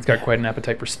 Apparently, it's got quite an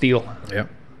appetite for steel. Yep.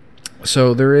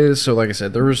 So like I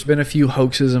said, there's been a few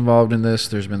hoaxes involved in this.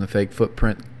 There's been the fake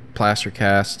footprint plaster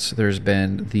casts. There's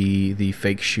been the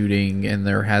fake shooting, and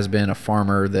there has been a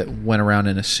farmer that went around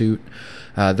in a suit.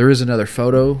 There is another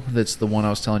photo that's the one I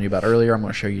was telling you about earlier. I'm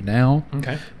going to show you now.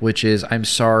 Okay. Which is, I'm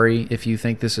sorry if you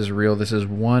think this is real. This is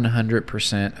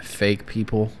 100% fake,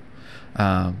 people.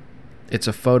 It's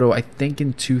a photo, I think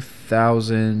in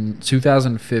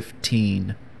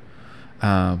 2015.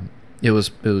 It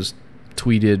was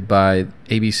tweeted by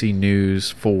ABC News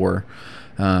 4.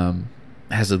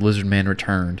 Has the lizard man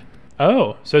returned?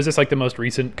 Oh, so is this like the most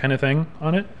recent kind of thing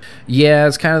on it? Yeah,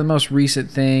 it's kind of the most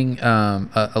recent thing.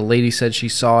 A lady said she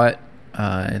saw it,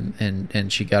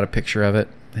 and she got a picture of it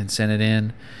and sent it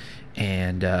in.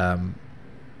 And I'm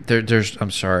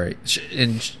sorry,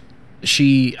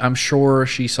 I'm sure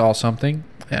she saw something,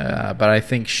 but I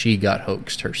think she got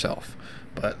hoaxed herself.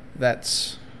 But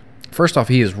that's, first off,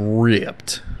 he is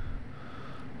ripped.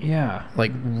 Yeah,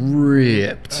 like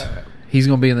ripped. He's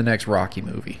gonna be in the next Rocky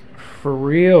movie. For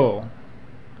real?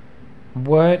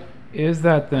 What is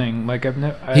that thing? Like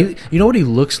you know what he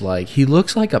looks like? He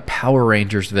looks like a Power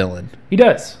Rangers villain. He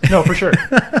does. No, for sure.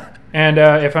 And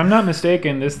if I'm not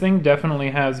mistaken, this thing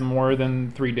definitely has more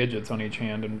than 3 digits on each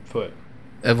hand and foot.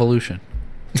 Evolution.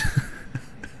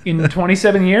 In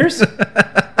 27 years?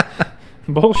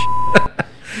 Bullshit.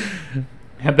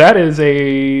 That is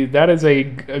a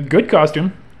good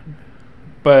costume,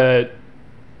 but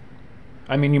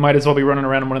I mean, you might as well be running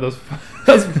around in one of those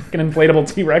fucking inflatable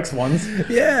T-Rex ones.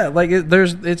 Yeah, like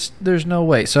there's no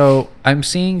way. So I'm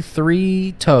seeing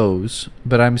 3 toes,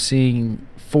 but I'm seeing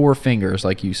 4 fingers,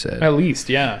 like you said. At least,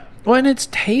 yeah. Well, and its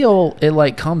tail, it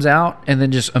like comes out and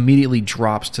then just immediately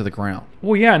drops to the ground.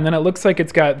 Well, yeah, and then it looks like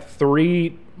it's got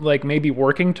 3 like maybe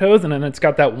working toes, and then it's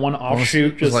got that one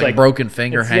offshoot, just like broken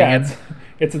finger hanging. Yeah,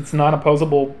 it's not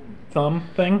opposable thumb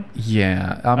thing.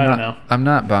 Yeah, I don't know. I'm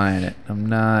not buying it.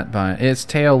 Its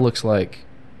tail looks like,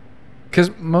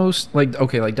 because most like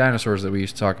dinosaurs that we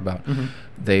used to talk about,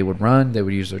 they would run, they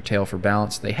would use their tail for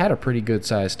balance. They had a pretty good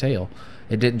sized tail.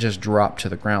 It didn't just drop to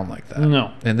the ground like that.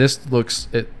 No. And this looks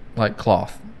like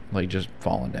cloth, like just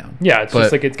falling down. Yeah,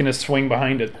 just like it's gonna swing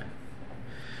behind it.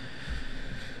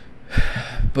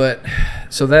 But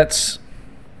so that's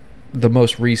the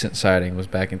most recent sighting was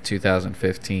back in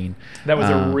 2015. That was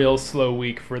a real slow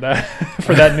week for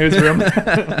that newsroom.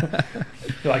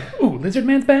 You're like, ooh, Lizard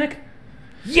Man's back?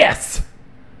 Yes!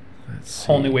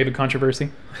 Whole new wave of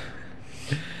controversy.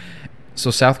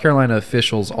 So South Carolina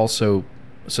officials also...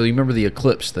 So you remember the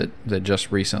eclipse that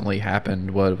just recently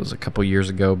happened, what, it was a couple years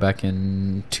ago, back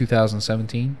in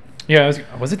 2017? Yeah,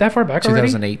 was it that far back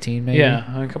 2018 maybe?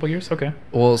 Yeah, a couple years, okay.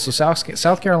 Well, so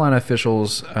South Carolina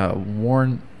officials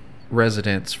warn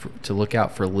residents to look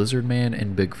out for Lizard Man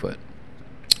and Bigfoot.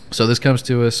 So this comes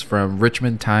to us from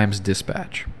Richmond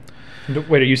Times-Dispatch.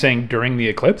 Wait, are you saying during the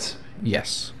eclipse?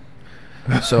 Yes.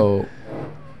 So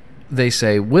they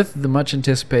say, with the much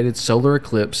anticipated solar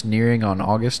eclipse nearing on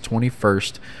August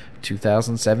 21st,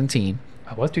 2017.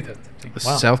 It was 2017.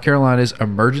 Wow. South Carolina's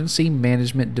Emergency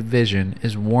Management Division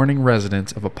is warning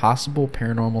residents of a possible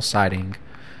paranormal sighting.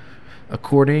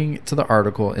 According to the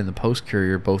article in the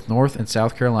Post-Courier, both North and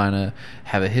South Carolina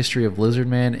have a history of Lizard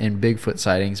Man and Bigfoot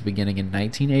sightings beginning in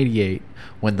 1988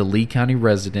 when the Lee County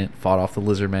resident fought off the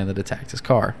lizard man that attacked his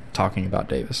car, talking about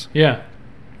Davis. Yeah.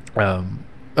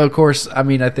 Of course, I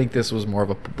mean, I think this was more of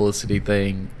a publicity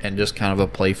thing and just kind of a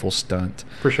playful stunt.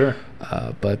 For sure.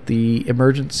 But the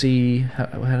emergency, how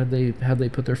did they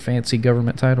put their fancy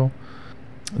government title?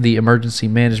 The Emergency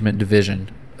Management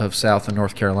Division of South and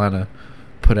North Carolina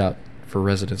put out for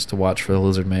residents to watch for the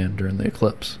lizard man during the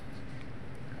eclipse.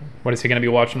 What is he going to be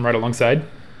watching right alongside?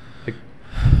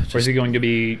 Or is he going to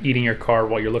be eating your car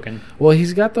while you're looking? Well,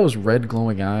 he's got those red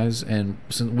glowing eyes, and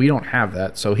since we don't have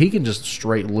that, so he can just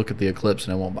straight look at the eclipse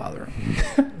and it won't bother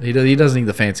him. he doesn't need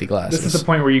the fancy glasses. This is the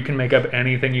point where you can make up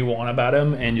anything you want about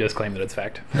him and just claim that it's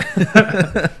fact.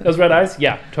 Those red eyes?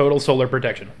 Yeah, total solar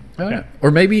protection. Oh, yeah.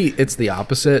 Or maybe it's the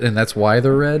opposite, and that's why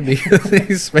they're red, because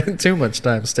he spent too much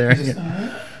time staring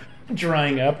at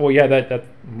drying up. Well, yeah, that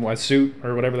suit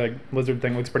or whatever, that lizard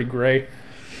thing looks pretty gray.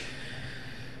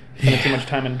 Spending too much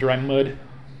time in dry mud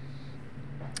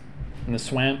in the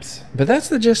swamps. But that's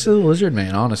the gist of the lizard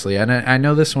man, honestly. And I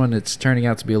know this one, it's turning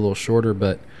out to be a little shorter,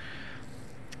 but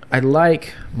I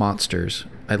like monsters.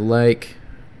 I like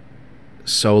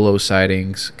solo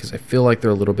sightings because I feel like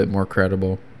they're a little bit more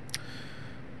credible.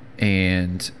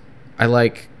 And I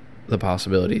like the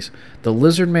possibilities. The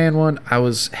lizard man one, I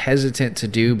was hesitant to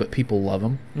do, but people love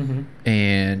him. Mm-hmm.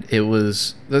 And it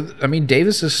was, I mean,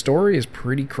 Davis's story is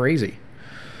pretty crazy.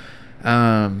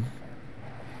 And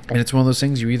it's one of those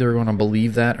things you either want to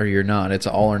believe that or you're not. It's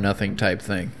an all or nothing type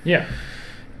thing. Yeah.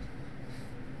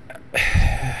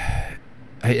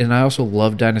 And I also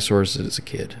loved dinosaurs as a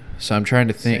kid. So I'm trying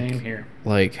to think, Same here.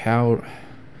 Like, how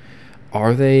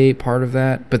are they part of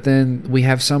that? But then we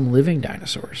have some living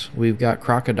dinosaurs. We've got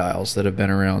crocodiles that have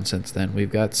been around since then.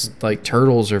 We've got, like,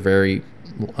 turtles are very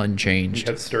unchanged.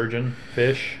 You have sturgeon,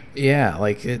 fish. Yeah,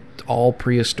 like it all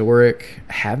prehistoric,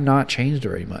 have not changed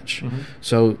very much. Mm-hmm.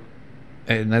 So,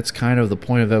 and that's kind of the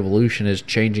point of evolution, is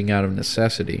changing out of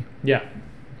necessity. Yeah.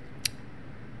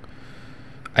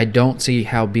 I don't see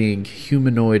how being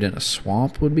humanoid in a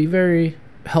swamp would be very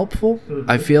helpful. Mm-hmm.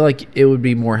 I feel like it would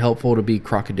be more helpful to be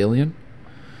crocodilian.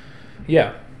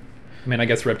 Yeah. I mean, I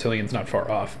guess reptilian's not far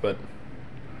off, but...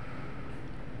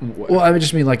 Well, I would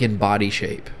just mean like in body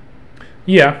shape.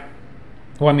 Yeah.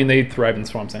 Well, I mean, they thrive in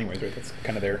swamps anyways, right? That's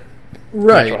kind of their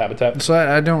natural habitat. So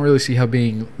I don't really see how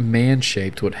being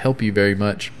man-shaped would help you very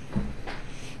much.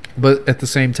 But at the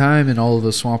same time, in all of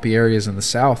the swampy areas in the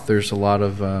south, there's a lot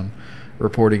of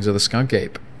reportings of the skunk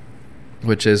ape,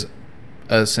 which is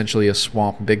essentially a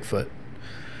swamp Bigfoot.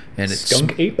 And it's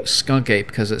skunk ape? Skunk ape,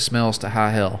 because it smells to high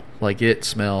hell. Like, it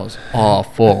smells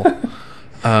awful.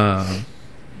 I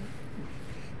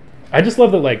just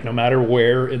love that, like, no matter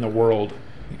where in the world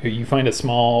you can find a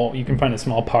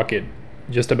small pocket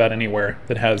just about anywhere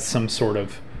that has some sort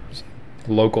of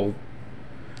local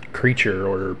creature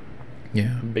or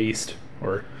beast.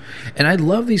 And I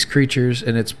love these creatures,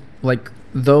 and it's like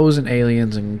those and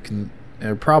aliens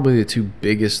are probably the two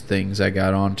biggest things I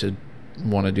got on to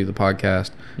want to do the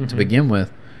podcast to begin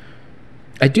with.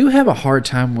 I do have a hard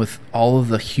time with all of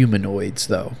the humanoids,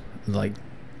 though. Like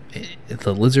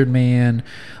the lizard man,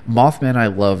 Mothman I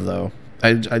love, though.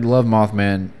 I love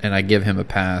Mothman, and I give him a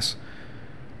pass.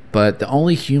 But the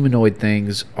only humanoid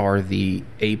things are the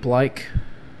ape-like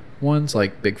ones,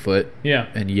 like Bigfoot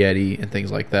and Yeti and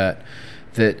things like that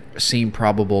seem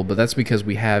probable. But that's because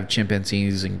we have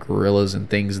chimpanzees and gorillas and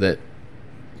things that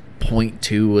point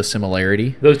to a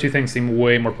similarity. Those two things seem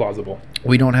way more plausible.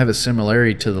 We don't have a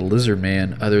similarity to the lizard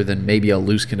man other than maybe a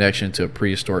loose connection to a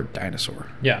prehistoric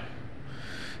dinosaur. Yeah.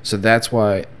 So that's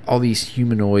why all these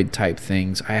humanoid type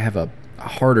things I have a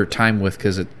harder time with,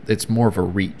 because it's more of a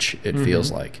reach, it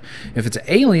feels like. If it's an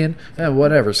alien,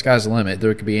 whatever, sky's the limit.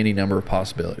 There could be any number of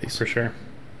possibilities. For sure.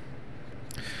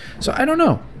 So I don't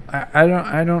know. I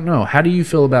don't know. How do you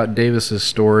feel about Davis's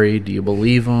story? Do you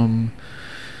believe him?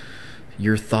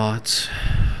 Your thoughts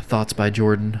by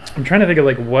Jordan? I'm trying to think of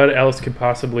like what else could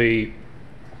possibly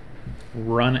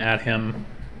run at him.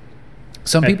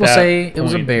 Some people say it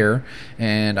was a bear,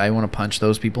 and I want to punch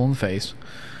those people in the face.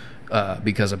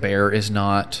 Because a bear is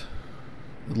not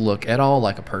look at all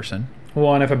like a person.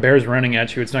 Well, and if a bear's running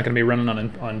at you, it's not going to be running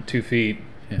on 2 feet.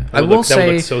 Yeah. That would look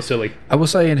so silly. I will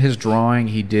say in his drawing,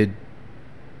 he did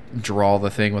draw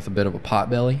the thing with a bit of a pot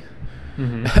belly.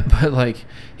 But like,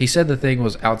 he said the thing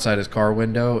was outside his car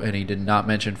window, and he did not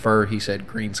mention fur. He said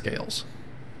green scales.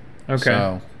 Okay.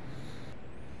 So,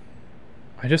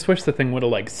 I just wish the thing would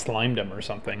have like slimed him or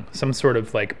something. Some sort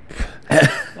of like,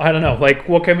 I don't know. Like,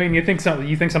 well, I mean, you think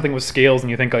something with scales, and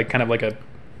you think like kind of like a,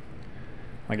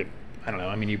 I don't know.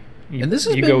 I mean,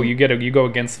 you go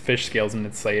against fish scales, and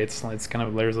it's like it's kind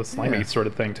of, there's a slimy sort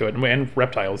of thing to it. And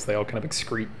reptiles, they all kind of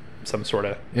excrete some sort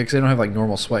of. Yeah, because they don't have like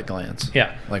normal sweat glands.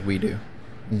 Yeah, like we do.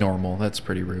 Normal. That's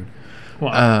pretty rude.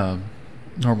 Well,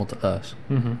 normal to us.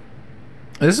 Mm-hmm.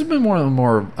 This has been one of the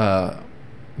more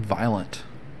violent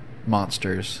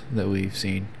monsters that we've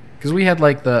seen. Because we had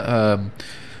like the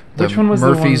which one was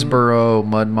Murfreesboro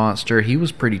mud monster. He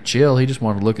was pretty chill. He just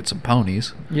wanted to look at some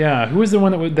ponies. Yeah, who was the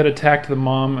one that attacked the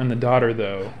mom and the daughter,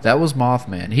 though? That was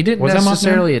Mothman. He didn't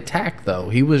necessarily attack, though.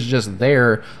 He was just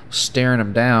there staring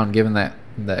him down, giving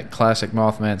that classic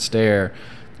Mothman stare,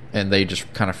 and they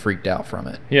just kind of freaked out from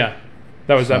it. Yeah.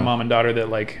 That was that mom and daughter that,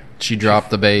 like... She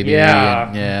dropped the baby.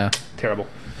 Yeah. Yeah. Terrible.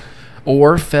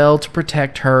 Or fell to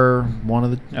protect her. One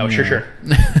of the... Oh, sure.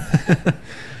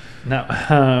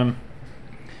 No.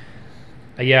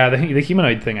 Yeah, the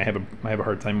humanoid thing I have a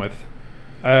hard time with.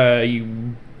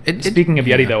 Speaking of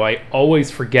Yeti, though, I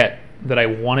always forget that I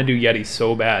want to do Yeti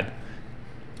so bad.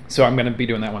 So I'm going to be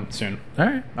doing that one soon. All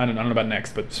right. I don't know about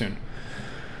next, but soon.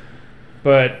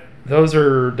 But those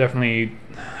are definitely,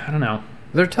 I don't know.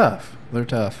 They're tough.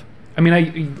 I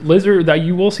mean,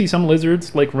 you will see some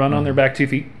lizards like run on their back 2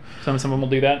 feet. Some of them will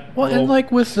do that. Well, and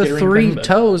like with the 3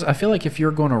 toes, I feel like if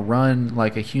you're going to run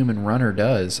like a human runner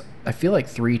does, I feel like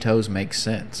 3 toes makes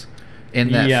sense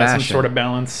in that fashion. Some sort of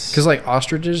balance. Because like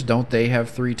ostriches, don't they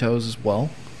have 3 toes as well?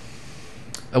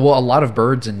 Well, a lot of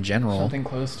birds in general. Something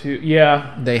close to,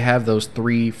 yeah. They have those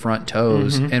 3 front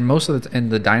toes, and most of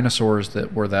and the dinosaurs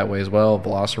that were that way as well,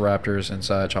 velociraptors and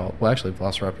such. Well, actually,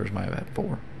 velociraptors might have had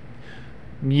 4.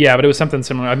 Yeah, but it was something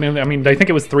similar. I mean, I think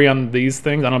it was 3 on these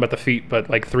things. I don't know about the feet, but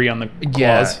like 3 on the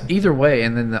claws. Yeah, either way,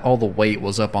 and then all the weight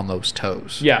was up on those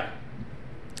toes. Yeah.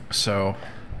 So.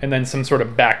 And then some sort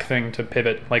of back thing to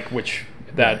pivot, like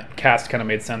that cast kind of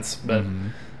made sense, but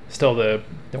still the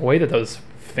way that those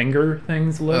finger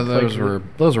things look.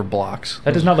 Those were blocks.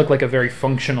 That does not look like a very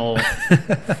functional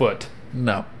foot.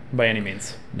 No. By any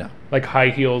means. No. Like high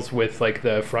heels with like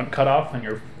the front cut off and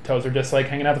your toes are just like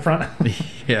hanging out the front.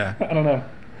 Yeah. I don't know.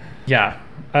 Yeah.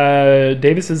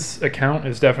 Davis's account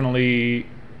is definitely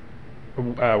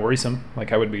worrisome.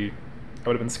 Like I would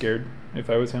have been scared if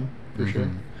I was him, for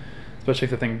sure. Especially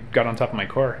if the thing got on top of my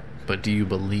car. But do you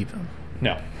believe him?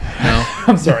 No. No?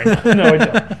 I'm sorry.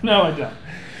 No, I don't.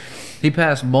 He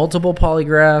passed multiple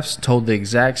polygraphs, told the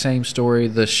exact same story.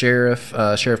 The sheriff,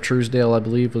 Sheriff Truesdale, I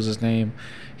believe was his name.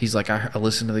 He's like, I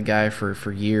listened to the guy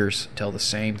for years tell the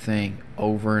same thing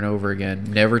over and over again.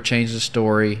 Never changed the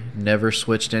story. Never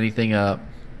switched anything up.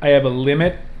 I have a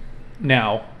limit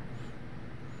now.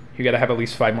 You got to have at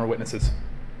least 5 more witnesses.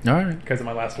 All right. Because of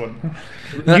my last one.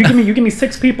 You give me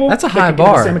 6 people. That's a high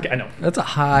bar. I know. That's a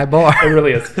high bar. It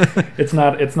really is. It's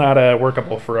not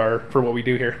workable for what we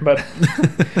do here. But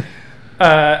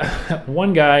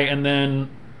one guy and then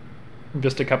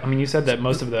just a couple. I mean, you said that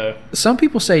most of the... Some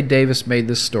people say Davis made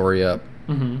this story up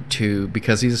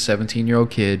because he's a 17-year-old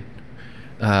kid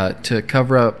to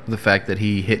cover up the fact that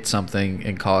he hit something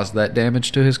and caused that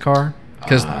damage to his car.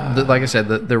 Because, like I said,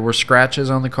 there were scratches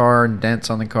on the car and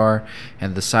dents on the car,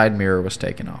 and the side mirror was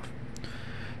taken off.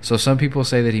 So some people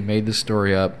say that he made this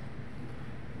story up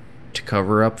to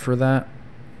cover up for that.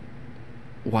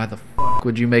 Why the f***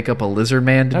 would you make up a lizard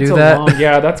man to do that?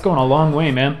 That's going a long way,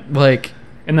 man. Like...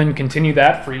 And then continue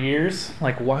that for years?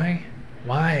 Like, why?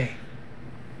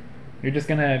 You're just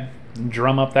going to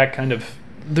drum up that kind of...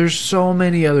 There's so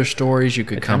many other stories you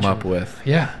could come up with.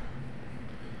 Yeah.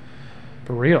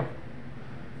 For real.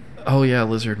 Oh, yeah,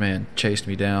 lizard man chased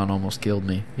me down, almost killed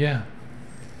me. Yeah.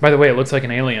 By the way, it looks like an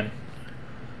alien.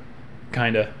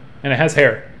 Kinda. And it has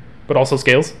hair, but also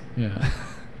scales. Yeah.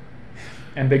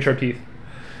 And big sharp teeth.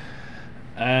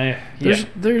 There's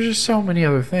just so many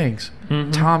other things.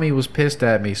 Tommy was pissed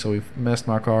at me, so he messed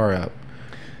my car up.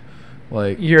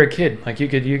 Like, you're a kid. Like you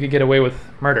could get away with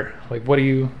murder. Like what are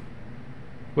you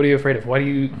afraid of? Why do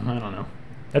you? I don't know.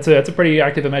 That's a pretty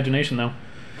active imagination, though,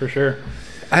 for sure.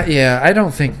 I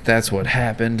don't think that's what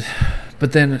happened.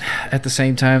 But then at the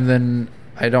same time, then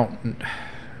I don't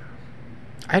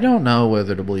know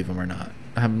whether to believe him or not.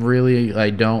 I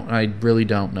really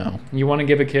don't know. You want to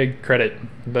give a kid credit,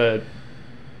 but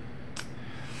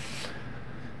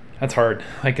that's hard.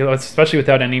 Like, especially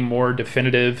without any more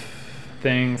definitive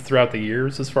things throughout the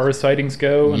years as far as sightings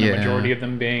go, and the majority of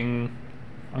them being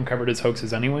uncovered as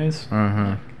hoaxes anyways.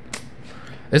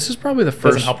 This is probably the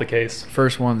first... Doesn't help the case.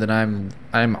 First one that I'm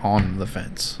on the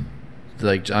fence.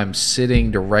 Like, I'm sitting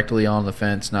directly on the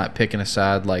fence, not picking a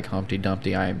side like Humpty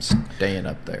Dumpty. I am staying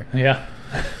up there. Yeah.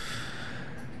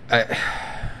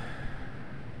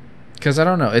 Because I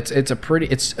don't know. It's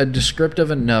a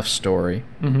descriptive enough story.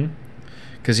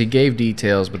 Because he gave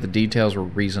details, but the details were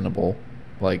reasonable.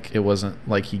 Like, it wasn't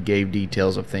like he gave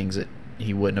details of things that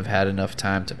he wouldn't have had enough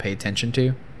time to pay attention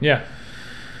to. Yeah.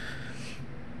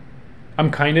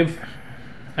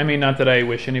 I mean, not that I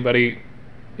wish anybody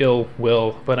ill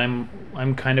will, but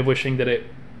I'm kind of wishing that it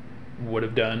would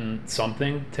have done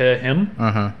something to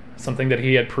him. Something that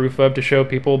he had proof of to show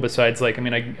people besides, like, I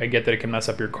mean, I get that it can mess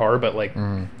up your car, but, like,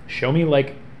 show me,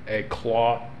 like, a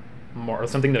claw or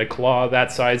something that a claw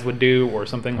that size would do, or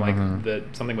something like that,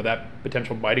 something with that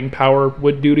potential biting power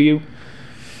would do to you.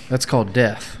 That's called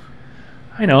death.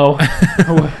 I know.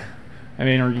 I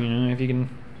mean, or, if you can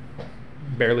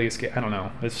barely escape, I don't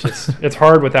know. It's just, it's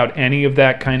hard without any of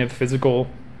that kind of physical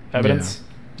evidence.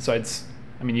 Yeah. Besides,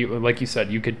 I mean, you, like you said,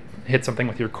 you could hit something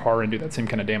with your car and do that same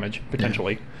kind of damage,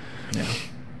 potentially. Yeah.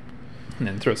 And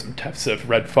then throw some tufts of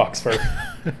red fox fur.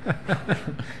 A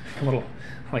little,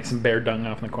 like some bear dung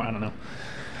off in the corner. I don't know.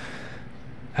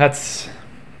 That's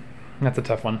a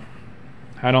tough one.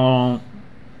 I'm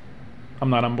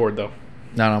not on board, though.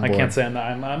 Not on board. I can't say I'm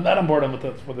not on board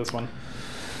with this one.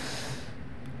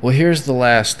 Well, here's the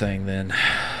last thing, then.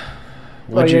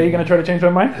 You going to try to change my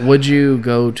mind? Would you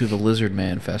go to the Lizard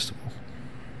Man Festival?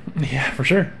 Yeah, for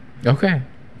sure. Okay.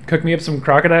 Cook me up some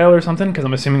crocodile or something, because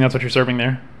I'm assuming that's what you're serving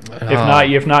there.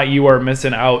 If not, you are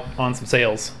missing out on some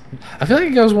sales. I feel like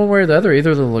it goes one way or the other.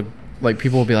 Either they'll look like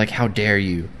people will be like, "How dare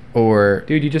you?" or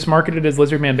 "Dude, you just marketed as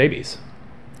Lizard Man babies."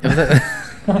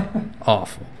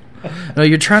 Awful. No,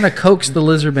 you're trying to coax the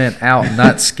Lizard Man out,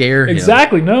 not scare him.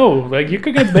 Exactly. No, like, you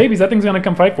cook against babies, that thing's gonna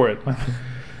come fight for it.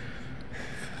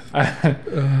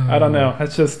 I don't know.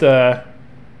 It's just.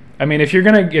 I mean, if you're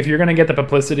gonna get the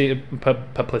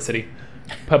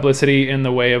publicity in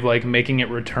the way of, like, making it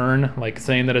return, like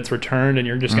saying that it's returned, and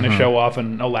you're just gonna show off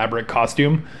an elaborate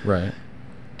costume, right?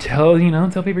 Tell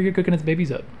people you're cooking its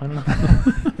babies up. I don't know.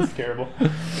 That's terrible.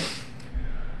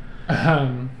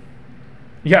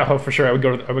 Yeah, for sure. I would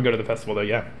go to the festival, though.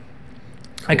 Yeah. Cool.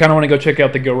 I kind of want to go check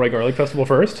out the Gilroy Garlic Festival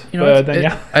first.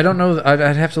 I don't know. I'd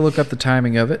have to look up the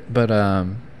timing of it, but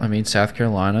I mean, South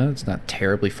Carolina, it's not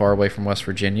terribly far away from West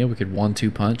Virginia. We could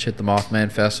 1-2 punch, hit the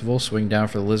Mothman Festival, swing down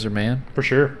for the Lizard Man. For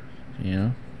sure.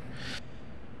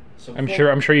 So I'm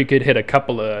sure you could hit a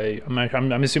couple of.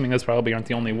 I'm assuming those probably aren't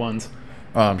the only ones.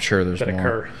 Oh, I'm sure there's that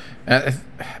more. Occur.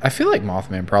 I feel like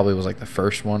Mothman probably was like the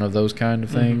first one of those kind of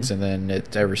things, and then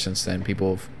ever since then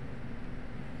people have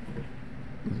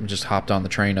just hopped on the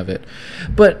train of it.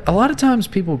 But a lot of times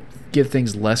people give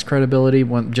things less credibility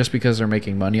just because they're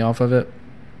making money off of it.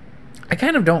 I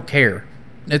kind of don't care.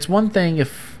 It's one thing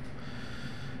if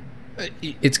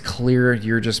it's clear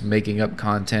you're just making up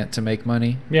content to make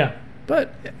money. Yeah.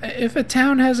 But if a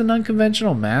town has an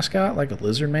unconventional mascot like a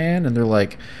Lizard Man, and they're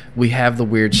like, we have the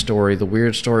weird story. The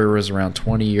weird story was around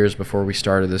 20 years before we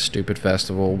started this stupid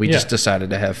festival. We just decided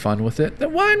to have fun with it.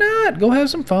 Then why not? Go have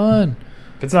some fun.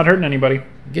 If it's not hurting anybody.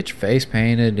 Get your face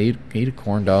painted. Eat a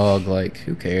corn dog. Like,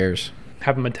 who cares?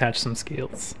 Have them attach some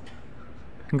scales.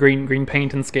 Green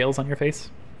paint and scales on your face.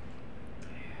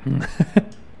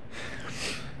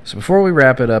 So before we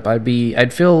wrap it up,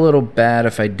 I'd feel a little bad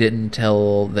if I didn't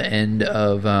tell the end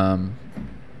of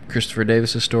Christopher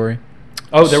Davis's story.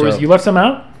 Oh, you left some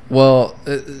out? Well,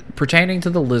 pertaining to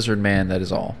the Lizard Man, that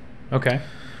is all. Okay.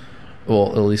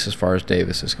 Well, at least as far as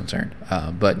Davis is concerned.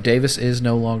 But Davis is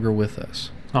no longer with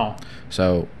us. Oh.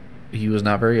 So he was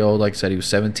not very old. Like I said, he was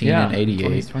 17 in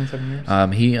 88. 27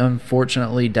 years. He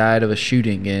unfortunately died of a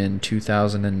shooting in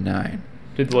 2009.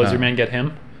 Did the Lizard Man get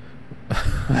him?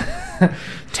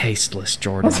 Tasteless,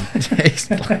 Jordan.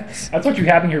 Tasteless. That's what you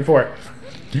have me here for.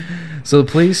 So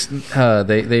the police,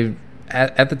 they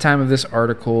at the time of this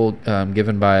article,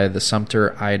 given by the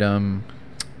Sumter Item,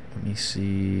 let me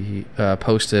see,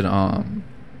 posted on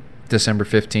December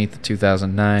 15th,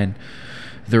 2009.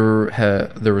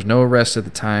 There was no arrest at the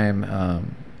time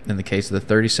in the case of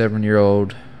the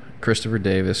 37-year-old Christopher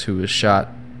Davis, who was shot.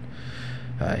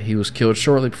 He was killed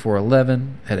shortly before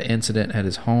 11 at an incident at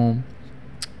his home.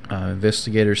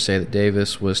 Investigators say that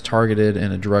Davis was targeted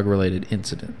in a drug-related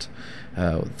incident.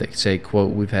 They say,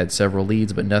 quote, "We've had several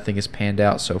leads, but nothing has panned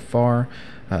out so far."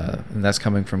 And that's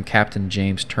coming from Captain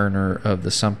James Turner of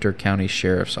the Sumter County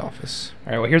Sheriff's Office.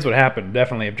 All right, well, here's what happened.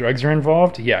 Definitely, if drugs are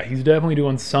involved, yeah, he's definitely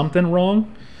doing something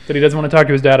wrong that he doesn't want to talk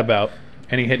to his dad about,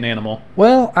 and he hit an animal.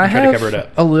 Well, I have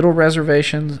a little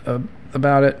reservations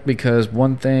about it, because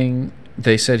one thing,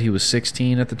 they said he was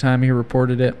 16 at the time he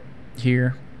reported it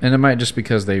here. And it might just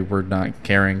because they were not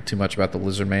caring too much about the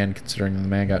Lizard Man, considering the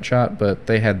man got shot. But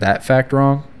they had that fact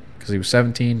wrong, because he was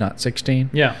 17, not 16.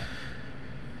 Yeah.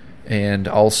 And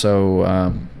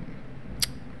also,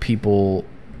 people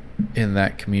in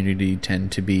that community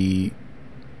tend to be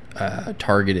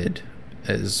targeted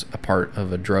as a part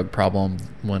of a drug problem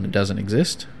when it doesn't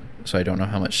exist. So I don't know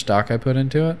how much stock I put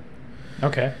into it.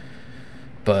 Okay.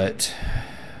 But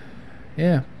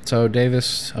yeah, so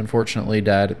Davis unfortunately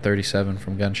died at 37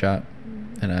 from gunshot,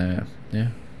 And yeah.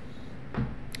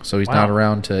 So he's not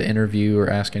around to interview or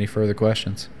ask any further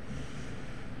questions.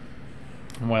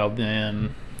 Well,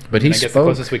 then... But I guess the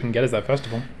closest we can get is that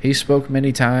festival. He spoke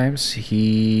many times.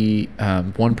 He,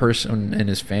 one person in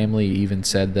his family even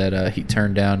said that he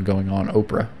turned down going on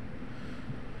Oprah.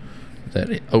 That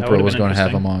Oprah was going to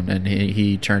have him on, and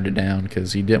he turned it down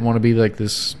because he didn't want to be like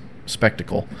this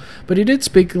spectacle. But he did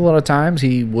speak a lot of times.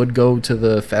 He would go to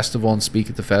the festival and speak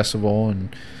at the festival,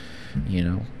 and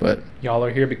but y'all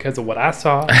are here because of what I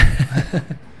saw.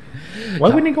 Why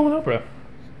wouldn't he go on Oprah?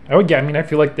 I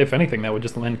feel like if anything, that would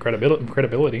just lend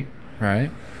credibility.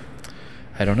 Right.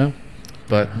 I don't know.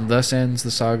 But thus ends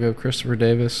the saga of Christopher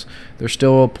Davis. There's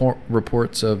still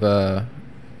reports of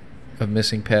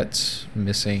missing pets,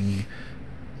 missing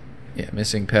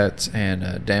pets,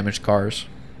 and damaged cars.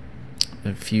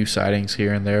 A few sightings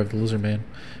here and there of the lizard man,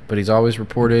 but he's always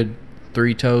reported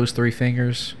 3 toes, 3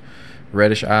 fingers,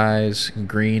 reddish eyes,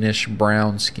 greenish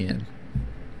brown skin.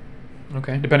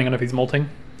 Okay, depending on if he's molting.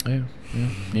 Yeah,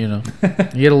 you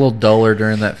get a little duller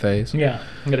during that phase. Yeah,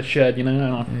 you got a shed, I don't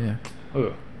know.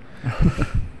 Yeah.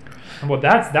 Well,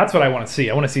 that's what I want to see.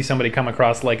 I want to see somebody come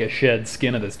across like a shed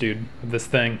skin of this dude, of this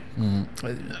thing.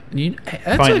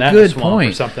 That's Find a good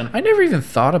point. Or something. I never even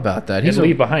thought about that. He's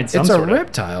leave behind some sort of... It's a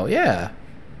reptile, yeah.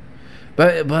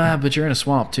 But you're in a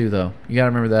swamp too, though. You got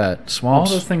to remember that swamps.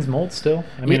 All those things mold still.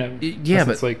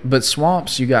 But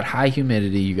swamps, you got high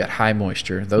humidity, you got high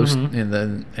moisture. Those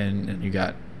and you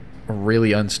got a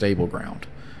really unstable ground.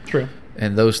 True.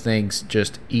 And those things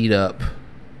just eat up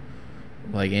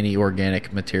like any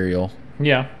organic material.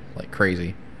 Yeah. Like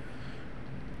crazy.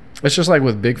 It's just like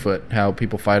with Bigfoot, how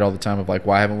people fight all the time of like,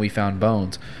 why haven't we found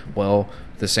bones? Well,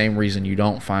 the same reason you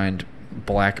don't find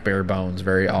black bear bones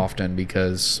very often,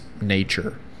 because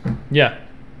nature. Yeah.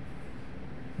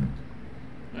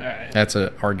 That's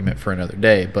an argument for another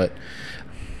day, but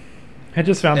it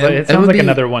just sounds like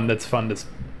another one that's fun to...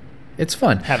 It's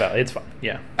fun. It's fun,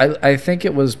 yeah. I think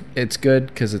it's good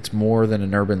because it's more than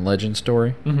an urban legend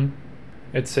story. Mm-hmm.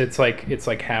 It's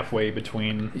like halfway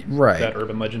between that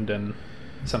urban legend and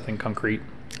something concrete.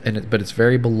 But it's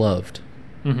very beloved.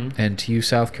 Mm-hmm. And to you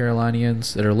South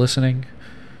Carolinians that are listening,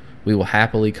 we will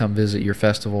happily come visit your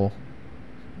festival.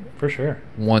 For sure.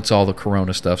 Once all the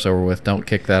Corona stuff's over with. Don't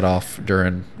kick that off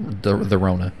during the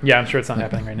Rona. Yeah, I'm sure it's not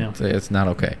happening right now. It's not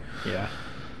okay. Yeah.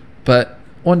 But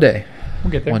one day.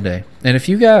 We'll get there. One day. And if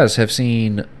you guys have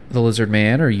seen the Lizard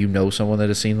Man, or you know someone that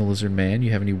has seen the Lizard Man,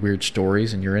 you have any weird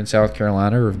stories, and you're in South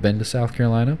Carolina or have been to South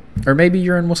Carolina, or maybe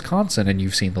you're in Wisconsin and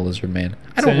you've seen the Lizard Man,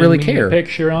 I don't really care. Send me a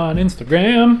picture on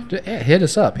Instagram. Hit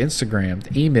us up. Instagram,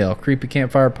 the email,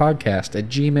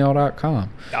 creepycampfirepodcast@gmail.com.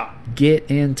 Get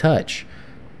in touch.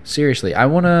 Seriously,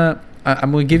 I'm gonna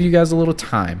give you guys a little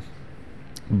time,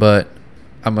 but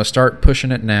I'm gonna start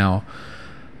pushing it now.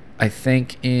 I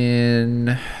think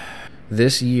in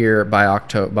this year by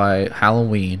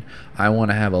Halloween, I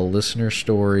want to have a listener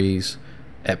stories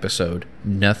episode.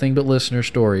 Nothing but listener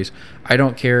stories. I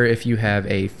don't care if you have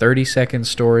a 30-second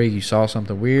story, you saw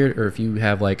something weird, or if you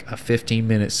have like a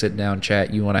 15-minute sit-down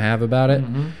chat you want to have about it.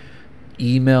 Mm-hmm.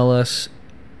 Email us,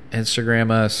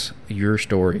 Instagram us your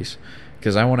stories,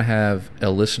 because I want to have a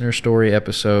listener story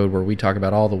episode where we talk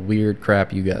about all the weird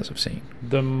crap you guys have seen.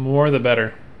 The more the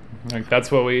better. Like,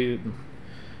 that's what we...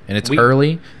 And it's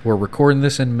early. We're recording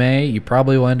this in May. You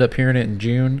probably will end up hearing it in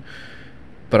June.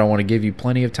 But I want to give you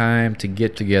plenty of time to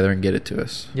get together and get it to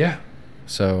us. Yeah.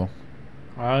 So.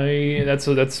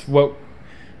 That's what...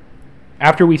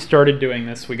 After we started doing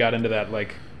this, we got into that,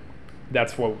 like...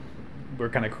 That's what we're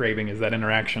kind of craving, is that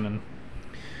interaction. And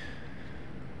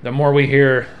the more we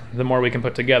hear, the more we can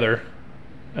put together,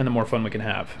 and the more fun we can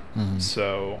have. Mm-hmm.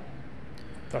 So...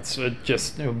 That's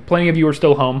just... plenty of you are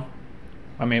still home.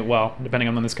 I mean, well, depending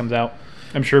on when this comes out,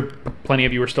 I'm sure plenty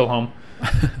of you are still home.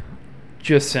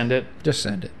 Just send it. Just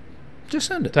send it.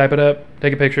 Type it up.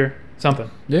 Take a picture. Something.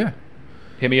 Yeah.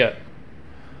 Hit me up.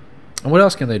 And what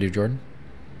else can they do, Jordan?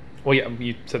 Well, yeah,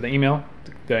 you said the email,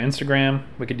 the Instagram.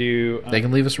 We could do... they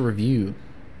can leave us a review.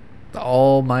 The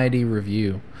almighty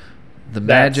review. The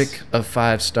magic of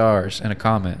 5 stars and a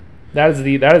comment. That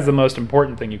is the most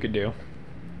important thing you could do.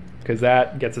 Because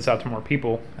that gets us out to more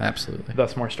people. Absolutely.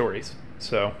 Thus more stories.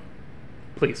 So,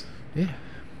 please. Yeah.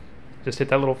 Just hit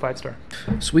that little 5-star.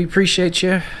 So we appreciate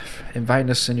you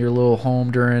inviting us in your little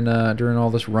home during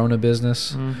all this Rona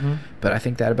business. Mm-hmm. But I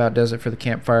think that about does it for the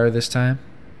campfire this time.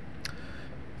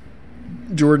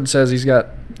 Jordan says he's got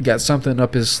something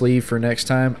up his sleeve for next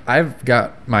time. I've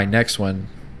got my next one,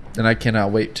 and I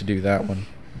cannot wait to do that one.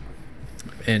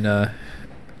 And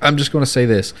I'm just going to say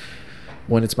this.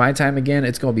 When it's my time again,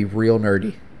 it's going to be real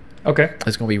nerdy. Okay.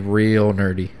 It's going to be real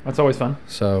nerdy. That's always fun.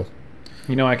 So,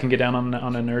 I can get down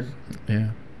on a nerd.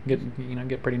 Yeah. Get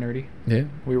pretty nerdy. Yeah.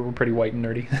 We were pretty white and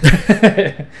nerdy.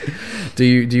 Do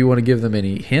you want to give them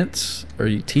any hints or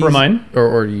you tease? For mine?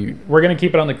 Or you? We're gonna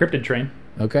keep it on the cryptid train.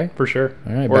 Okay. For sure.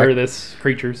 All right. Or this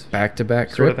creatures.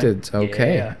 Back-to-back cryptids.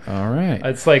 Okay. Yeah. All right.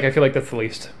 It's like, I feel like that's the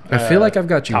least. I feel like I've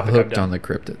got you hooked on the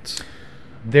cryptids.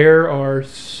 There are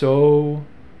so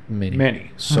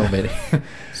many. So many.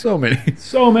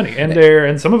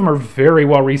 And some of them are very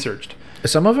well researched.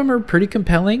 Some of them are pretty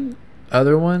compelling.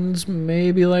 Other ones,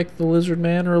 maybe like the Lizard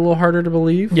Man, are a little harder to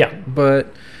believe. Yeah. But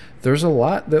there's a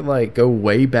lot that like go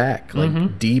way back,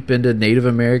 like deep into Native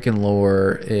American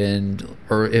lore,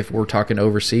 or if we're talking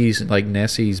overseas, like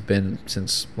Nessie's been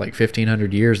since like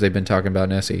 1500 years. They've been talking about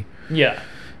Nessie. Yeah.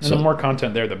 And so, the more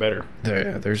content there, the better.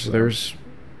 There's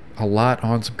a lot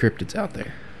on some cryptids out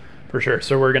there. For sure.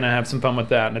 So we're gonna have some fun with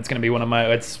that, and it's gonna be one of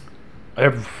my.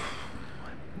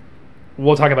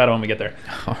 We'll talk about it when we get there.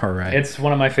 All right. It's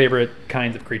one of my favorite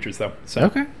kinds of creatures, though. So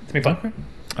okay, it's gonna be fun. Okay.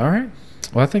 All right.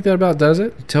 Well, I think that about does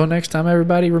it. Until next time,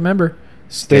 everybody. Remember,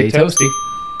 stay toasty.